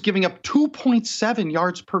 Houston was giving up 2.7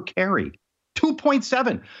 yards per carry.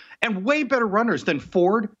 2.7. And way better runners than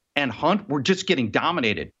Ford and Hunt were just getting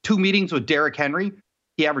dominated. 2 meetings with Derrick Henry.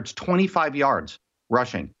 He averaged 25 yards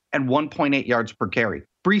rushing and 1.8 yards per carry.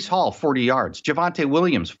 Breece Hall, 40 yards. Javonte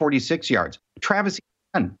Williams, 46 yards. Travis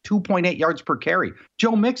Etienne, 2.8 yards per carry.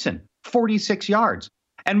 Joe Mixon, 46 yards.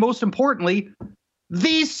 And most importantly,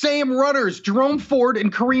 these same runners, Jerome Ford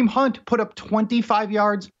and Kareem Hunt, put up 25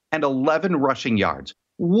 yards and 11 rushing yards.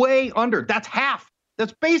 Way under. That's half.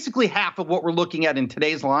 That's basically half of what we're looking at in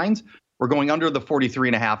today's lines. We're going under the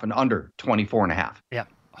 43.5 and under 24.5. Yeah.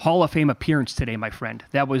 Hall of Fame appearance today, my friend.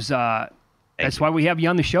 That was that's why we have you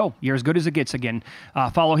on the show. You're as good as it gets again.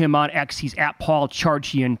 Follow him on X. He's at Paul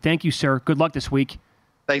Charchian. Thank you, sir. Good luck this week.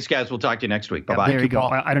 Thanks, guys. We'll talk to you next week. Bye-bye. There you go.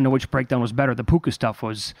 I don't know which breakdown was better. The Puka stuff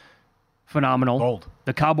was phenomenal. Gold.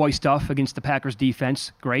 The Cowboy stuff against the Packers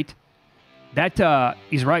defense, great. That,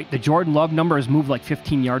 he's right. The Jordan Love number has moved like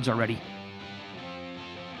 15 yards already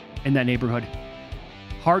in that neighborhood.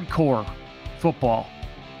 Hardcore football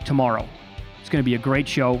tomorrow. It's going to be a great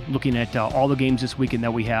show looking at all the games this weekend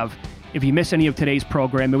that we have. If you miss any of today's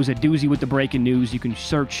program, it was a doozy with the breaking news. You can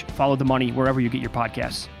search Follow the Money wherever you get your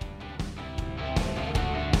podcasts.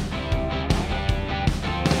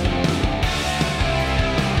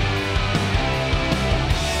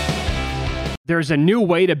 There's a new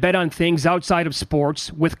way to bet on things outside of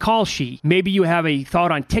sports with Kalshi. Maybe you have a thought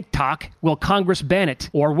on TikTok. Will Congress ban it?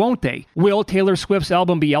 Or won't they? Will Taylor Swift's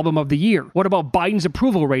album be Album of the Year? What about Biden's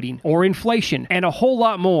approval rating or inflation? And a whole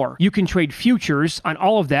lot more. You can trade futures on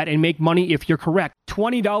all of that and make money if you're correct.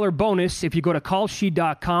 $20 bonus if you go to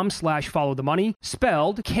kalshi.com/followthemoney,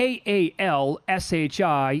 spelled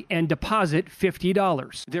KALSHI, and deposit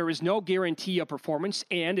 $50. There is no guarantee of performance,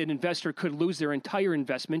 and an investor could lose their entire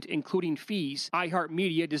investment, including fees.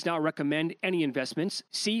 iHeartMedia does not recommend any investments.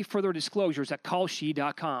 See further disclosures at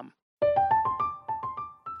kalshi.com.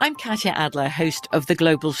 I'm Katya Adler, host of The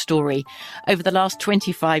Global Story. Over the last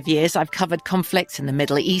 25 years, I've covered conflicts in the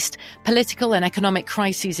Middle East, political and economic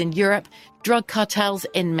crises in Europe, drug cartels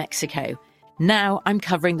in Mexico. Now I'm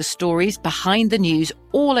covering the stories behind the news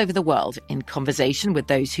all over the world in conversation with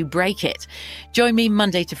those who break it. Join me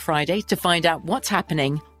Monday to Friday to find out what's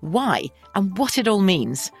happening, why, and what it all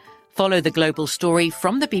means. Follow The Global Story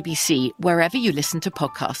from the BBC wherever you listen to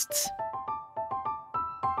podcasts.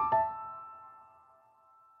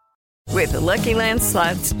 With the Lucky Land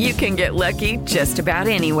Slots, you can get lucky just about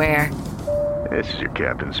anywhere. This is your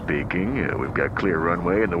captain speaking. We've got clear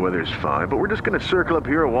runway and the weather's fine, but we're just going to circle up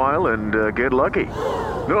here a while and get lucky.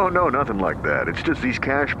 No, nothing like that. It's just these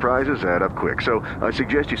cash prizes add up quick. So I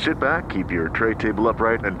suggest you sit back, keep your tray table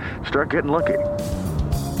upright, and start getting lucky.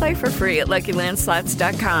 Play for free at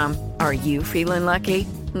LuckyLandSlots.com. Are you feeling lucky?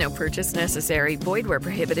 No purchase necessary. Void where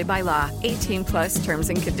prohibited by law. 18+ terms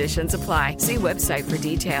and conditions apply. See website for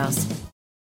details.